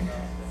pouring.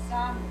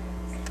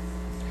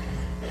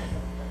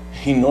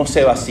 Y no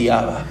se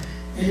vaciaba.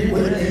 And it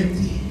went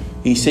empty.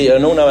 Y se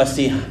llenó una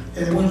vasija.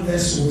 And one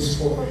vessel was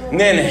full.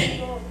 Nene,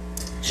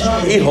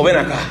 Child, hijo, ven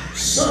acá.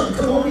 son,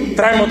 come on here.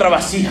 Tráeme otra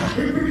vasija.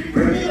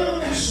 Bring me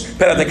another vessel.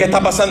 Espérate, ¿qué está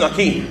pasando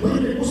aquí?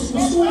 What's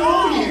going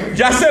on here?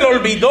 Ya se le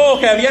olvidó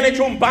que habían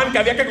hecho un pan que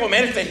había que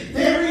comerse.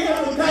 There we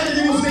have the fact that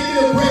they was making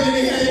a bread and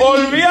they had it.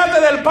 Olvídate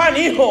del pan,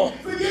 hijo.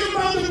 Forget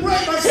about the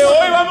bread, my Que son.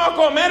 hoy vamos a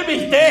comer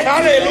bistec.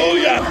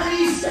 Aleluya.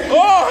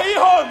 Oh,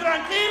 hijo,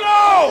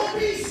 tranquilo.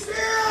 Be still.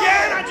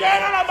 Llena,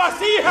 llena las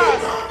vasijas.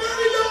 Don't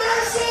dirty the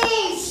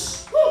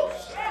vessels.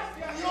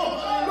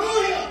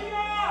 Hallelujah.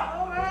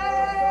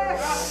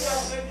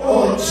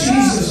 Oh,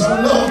 Jesus,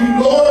 I love you,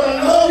 Lord.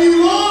 I love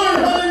you, Lord.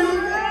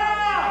 Hallelujah.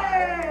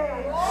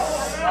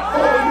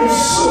 Oh, you're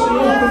so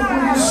wonderful.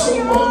 You're so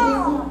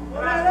wonderful.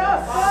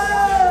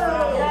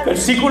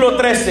 Versículo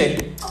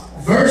 13.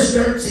 Verse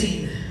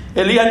 13.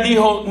 Elías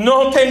dijo,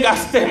 no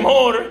tengas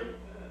temor.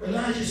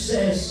 Elijah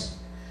says,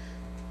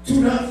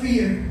 do not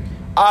fear.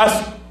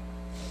 Haz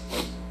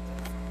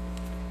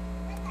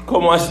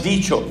como has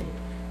dicho,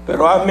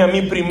 pero hazme a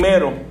mí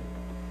primero.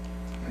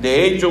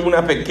 De hecho,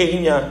 una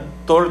pequeña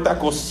torta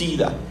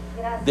cocida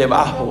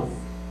debajo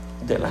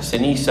de la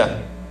ceniza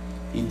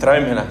y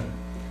tráemela.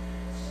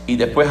 Y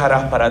después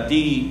harás para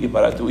ti y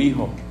para tu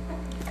hijo.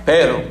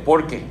 Pero,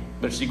 ¿por qué?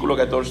 Versículo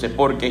 14,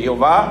 porque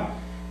Jehová,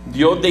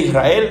 Dios de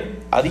Israel,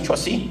 ha dicho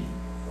así: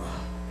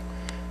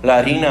 la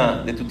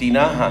harina de tu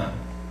tinaja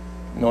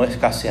no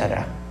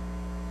escaseará,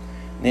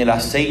 ni el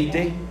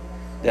aceite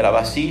de la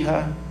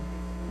vasija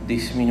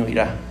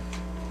disminuirá,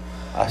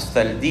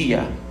 hasta el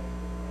día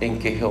en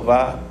que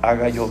Jehová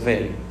haga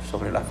llover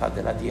sobre la faz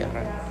de la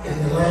tierra.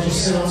 And Elijah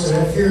said unto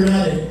them, fear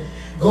not, and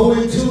go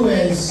into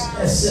as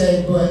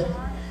said, but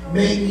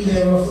make me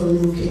thereof a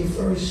little cake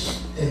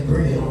first, and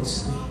bring it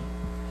unto me.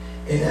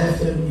 And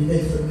after you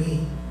make for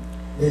me,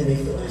 then make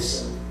for thy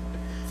son.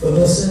 For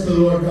thus saith the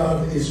Lord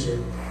God of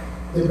Israel,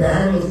 the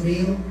barrel of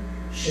meal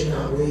shall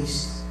not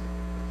waste,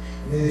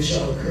 neither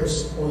shall the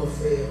curse of oil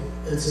fail,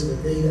 until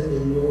the day that the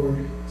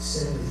Lord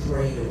sendeth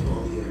rain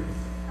upon the earth.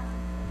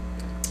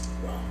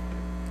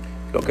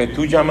 Lo que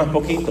tú llamas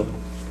poquito,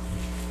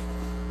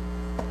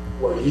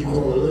 What you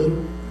call a little,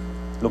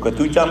 lo que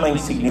tú llamas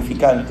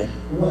insignificante,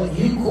 what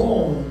you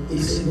call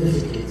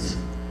insignificant,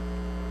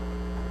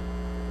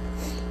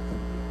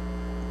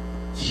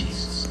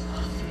 Jesus.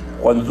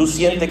 cuando tú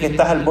sientes que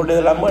estás al borde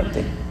de la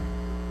muerte,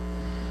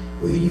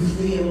 When you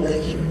feel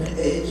like you're on the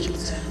edge of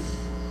death,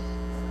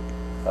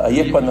 ahí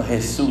es cuando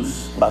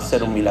Jesús va a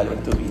hacer un milagro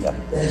en tu vida.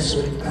 that's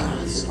when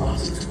God is about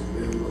to do a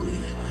miracle in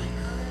your life.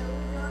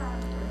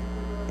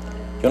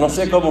 Yo no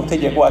sé cómo usted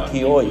llegó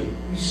aquí hoy.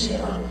 You see, I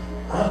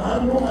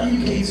don't know how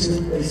you came to this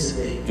place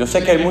today. Yo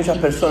sé que hay muchas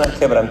personas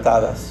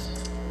quebrantadas.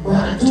 But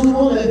I do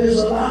know that there's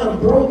a lot of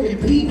broken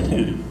people.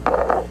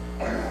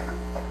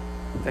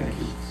 Thank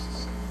you.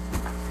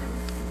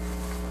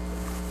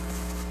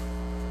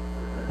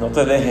 No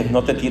te dejes,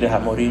 no te tires a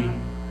morir.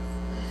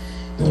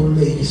 Don't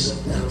lay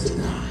yourself down to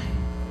die.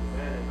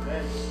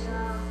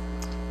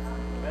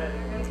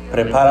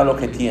 Prepara lo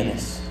que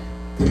tienes.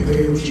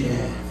 Prepare what you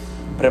have.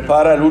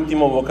 Prepara el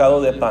último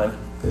bocado de pan.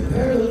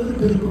 Prepare a little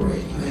bit of bread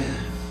you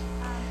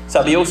have.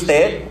 ¿Sabía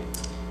usted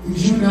Did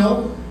you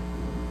know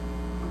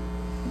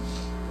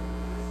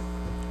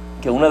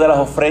que una de las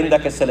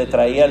ofrendas que se le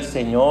traía al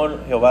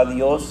Señor Jehová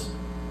Dios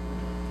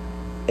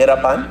era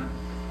pan?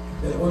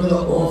 that one of the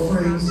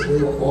offerings that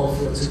they were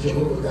offered to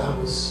Jehovah God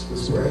was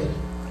bread?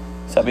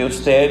 ¿Sabía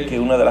usted que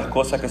una de las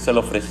cosas que se le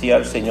ofrecía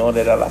al Señor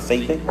era el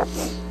aceite?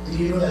 Do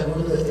you know that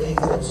one of the things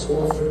that was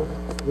offered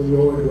the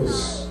Lord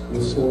was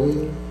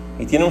oil?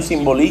 Y tiene un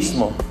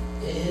simbolismo.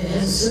 It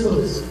has a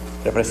symbolism.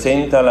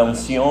 Representa la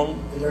unción,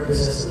 It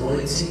represents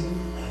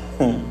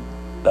anointing,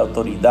 la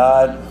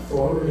autoridad.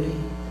 authority.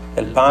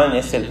 El pan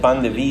es el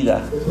pan de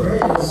vida. The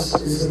bread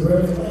is the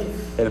bread of life.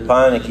 El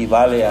pan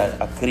equivale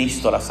a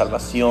Cristo, a la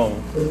salvación,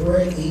 The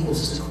bread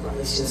equals to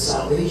Christ and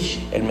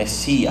salvation, el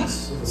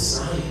Mesías, the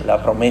Messiah, la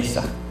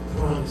promesa. the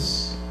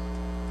promise.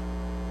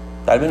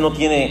 Tal vez no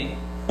tiene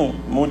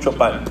mucho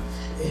pan,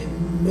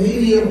 And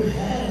maybe you don't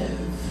have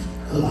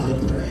a lot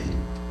of bread,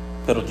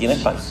 pero tiene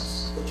pan.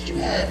 but you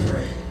have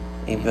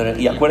bread.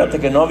 Y acuérdate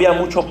que no había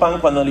mucho pan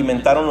cuando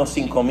alimentaron los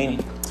 5,000.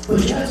 But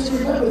you have to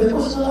remember, there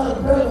wasn't a lot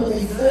of bread when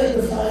they fed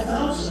the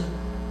 5,000.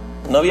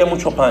 No había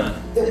mucho pan,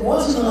 There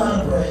wasn't a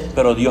lot of bread.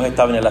 pero Dios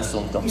estaba en el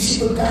asunto. You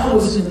see, but God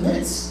was in the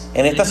midst.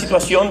 En esta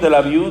situación de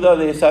la viuda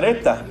de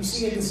Sarepta, You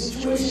see, in the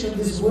situation of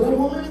this widow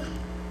woman,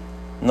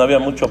 no había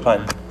mucho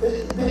pan,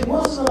 there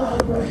wasn't a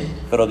lot of bread.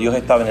 pero Dios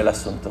estaba en el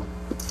asunto.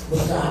 But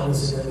God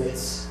was in the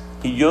midst.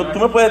 Y tú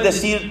me puedes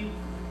decir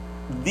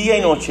día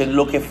y noche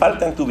lo que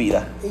falta en tu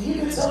vida, And you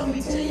can tell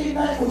me day and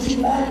night what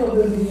you lack of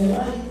in your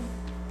life.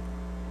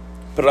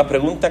 pero la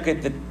pregunta que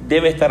te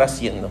debe estar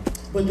haciendo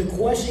But the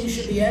question you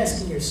should be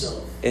asking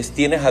yourself es: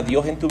 ¿tienes a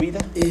Dios en tu vida?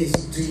 is,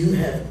 do you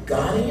have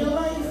God in your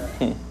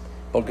life?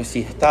 Porque si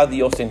está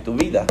Dios en tu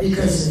vida,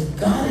 Because if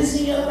God is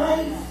in your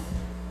life,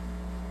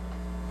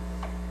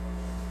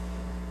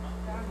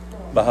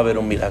 vas a ver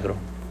un milagro.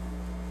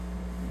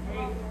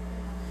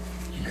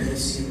 you're going to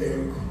see a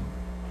miracle.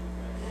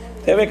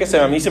 Usted ve que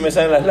a mí se me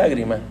salen las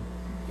lágrimas.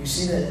 You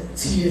see that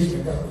tears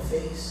run down the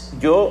face.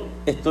 Yo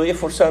estoy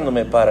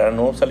esforzándome para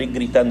no salir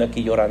gritando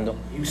aquí llorando.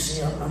 You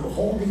see, I'm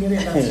holding it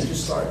in not to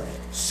just start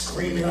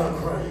screaming out,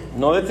 crying.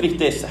 No de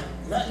tristeza,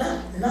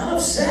 Not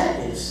of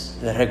sadness,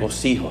 de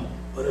regocijo.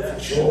 but of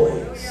joy.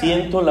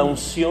 Siento la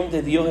unción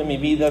de Dios en mi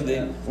vida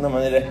de una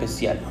manera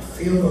especial. I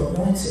feel the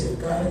anointing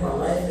of God in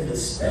my life in a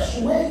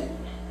special way.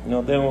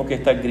 No tengo que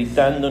estar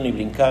gritando ni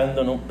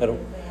brincando, no, pero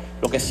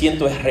lo que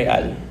siento es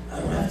real. I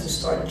don't have to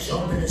start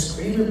jumping and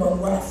screaming, but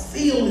what I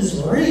feel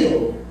is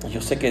real. Yo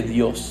sé que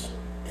Dios,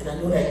 And I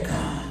know that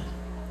God.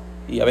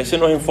 y a veces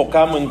nos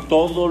enfocamos en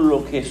todo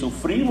lo que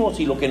sufrimos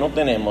y lo que no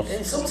tenemos.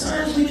 And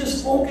sometimes we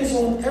just focus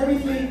on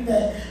everything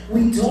that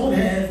we don't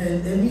have,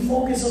 and we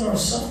focus on our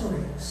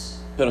sufferings.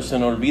 Pero se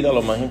nos olvida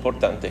lo más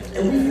importante,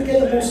 And we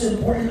forget the most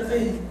important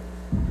thing,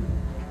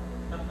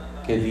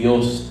 que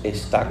Dios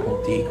está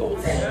contigo.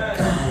 that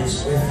God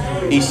is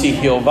with you. Y si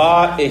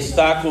Jehová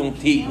está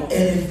contigo,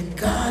 And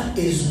if God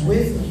is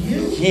with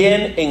you,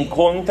 ¿quién en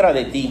contra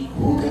de ti?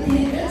 who can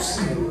be against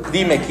you?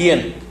 Dime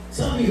quién.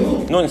 Tell me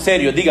who. No, en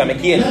serio, dígame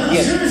quién. No,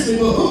 ¿Quién? seriously,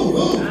 but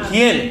who?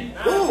 ¿Quién?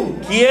 Who?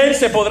 ¿Quién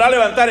se podrá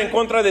levantar en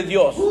contra de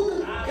Dios? Who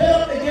can get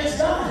up against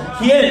God?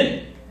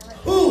 ¿Quién?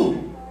 Who?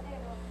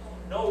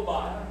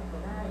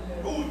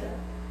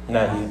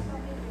 Nadie.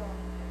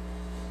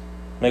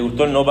 Me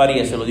gustó el no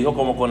varíe, se lo dijo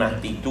como con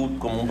actitud,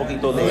 como un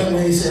poquito de... When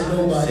he said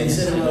nobody, he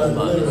said it with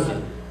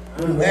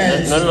a No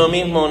es lo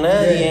mismo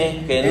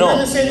nadie que no.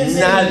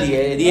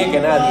 Nadie, dije que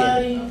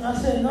nadie.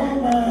 I said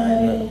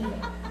nobody.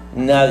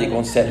 Nadie,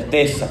 con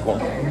certeza, con...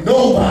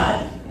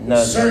 Nobody.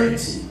 Nadie.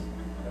 Certainty.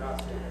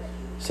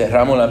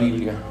 Cerramos la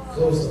Biblia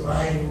Close the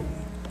Bible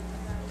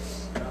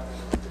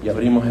y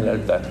abrimos el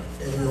altar.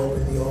 and we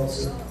open the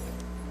altar.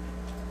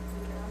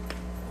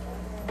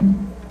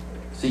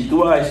 Si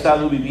tú has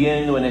estado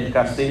viviendo en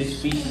escasez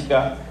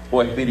física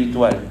o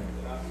espiritual,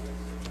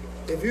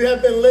 If you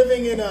have been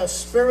living in a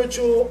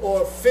spiritual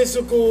or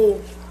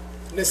physical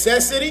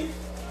necessity,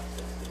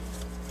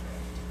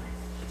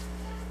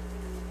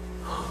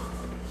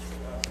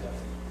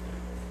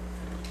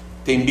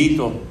 te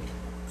invito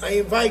I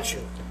invite you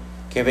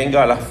que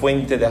venga a la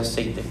fuente de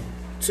aceite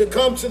to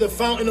come to the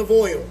fountain of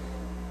oil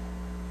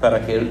para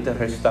que Él te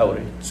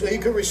restaure, so He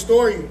can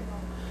restore you,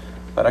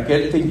 para que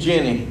Él te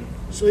llene,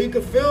 so He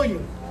can fill you,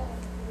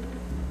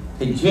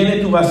 que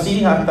llene tu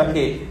vasija hasta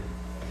que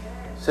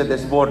se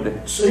desborde.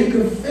 So you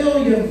can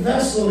fill your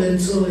vessel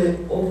until it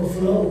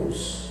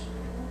overflows.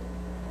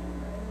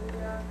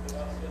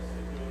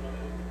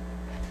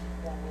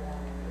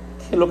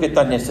 ¿Qué es lo que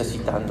estás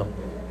necesitando?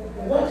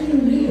 What do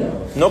you need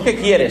of? No que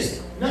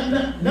quieres,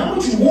 Not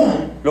what you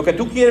want. Lo que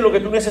tú quieres, lo que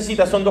tú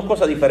necesitas son dos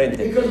cosas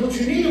diferentes. Because what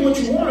you need and what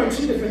you want are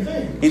two different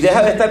things. Y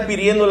deja de estar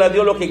pidiéndole a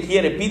Dios lo que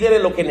quiere, pídele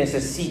lo que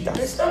necesitas.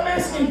 And stop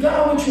asking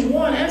God what you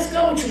want. Ask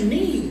God what you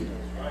need.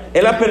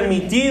 Él ha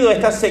permitido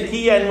esta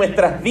sequía en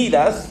nuestras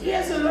vidas He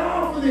has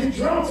allowed for this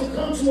drought to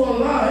come to our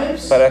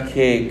lives para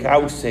que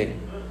cause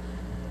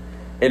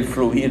el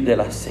fluir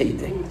del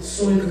aceite.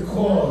 so it could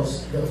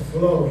cause the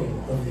flowing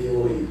of the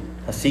oil.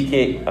 Así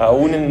que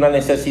aún en la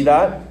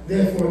necesidad,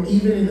 Therefore,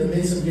 even in the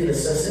midst of your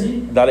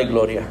necessity, dale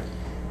gloria,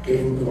 give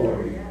him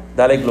glory.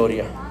 dale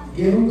gloria.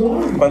 Give him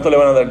glory. ¿Cuánto le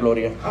van a dar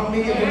gloria? How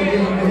many are going to give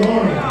him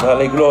glory?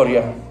 Dale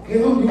gloria.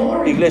 Give him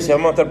glory. Iglesia,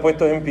 vamos a estar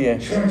puestos en pie.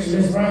 Church,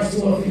 let's rise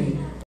to our feet.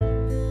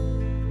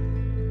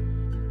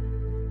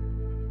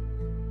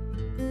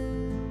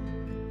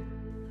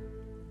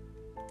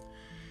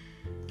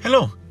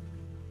 Hello.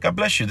 God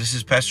bless you. This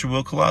is Pastor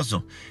Will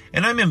Collazo,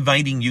 and I'm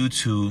inviting you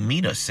to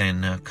meet us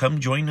and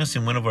come join us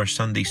in one of our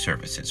Sunday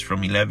services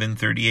from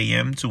 11:30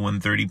 a.m. to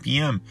 1:30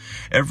 p.m.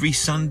 every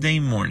Sunday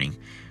morning.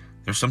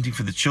 There's something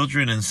for the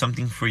children and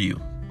something for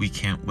you. We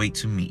can't wait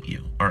to meet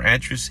you. Our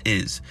address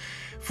is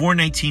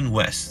 419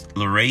 West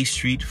Luray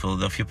Street,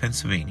 Philadelphia,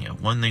 Pennsylvania,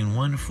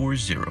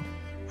 19140.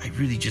 I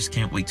really just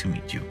can't wait to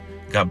meet you.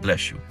 God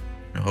bless you.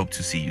 I hope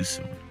to see you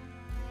soon.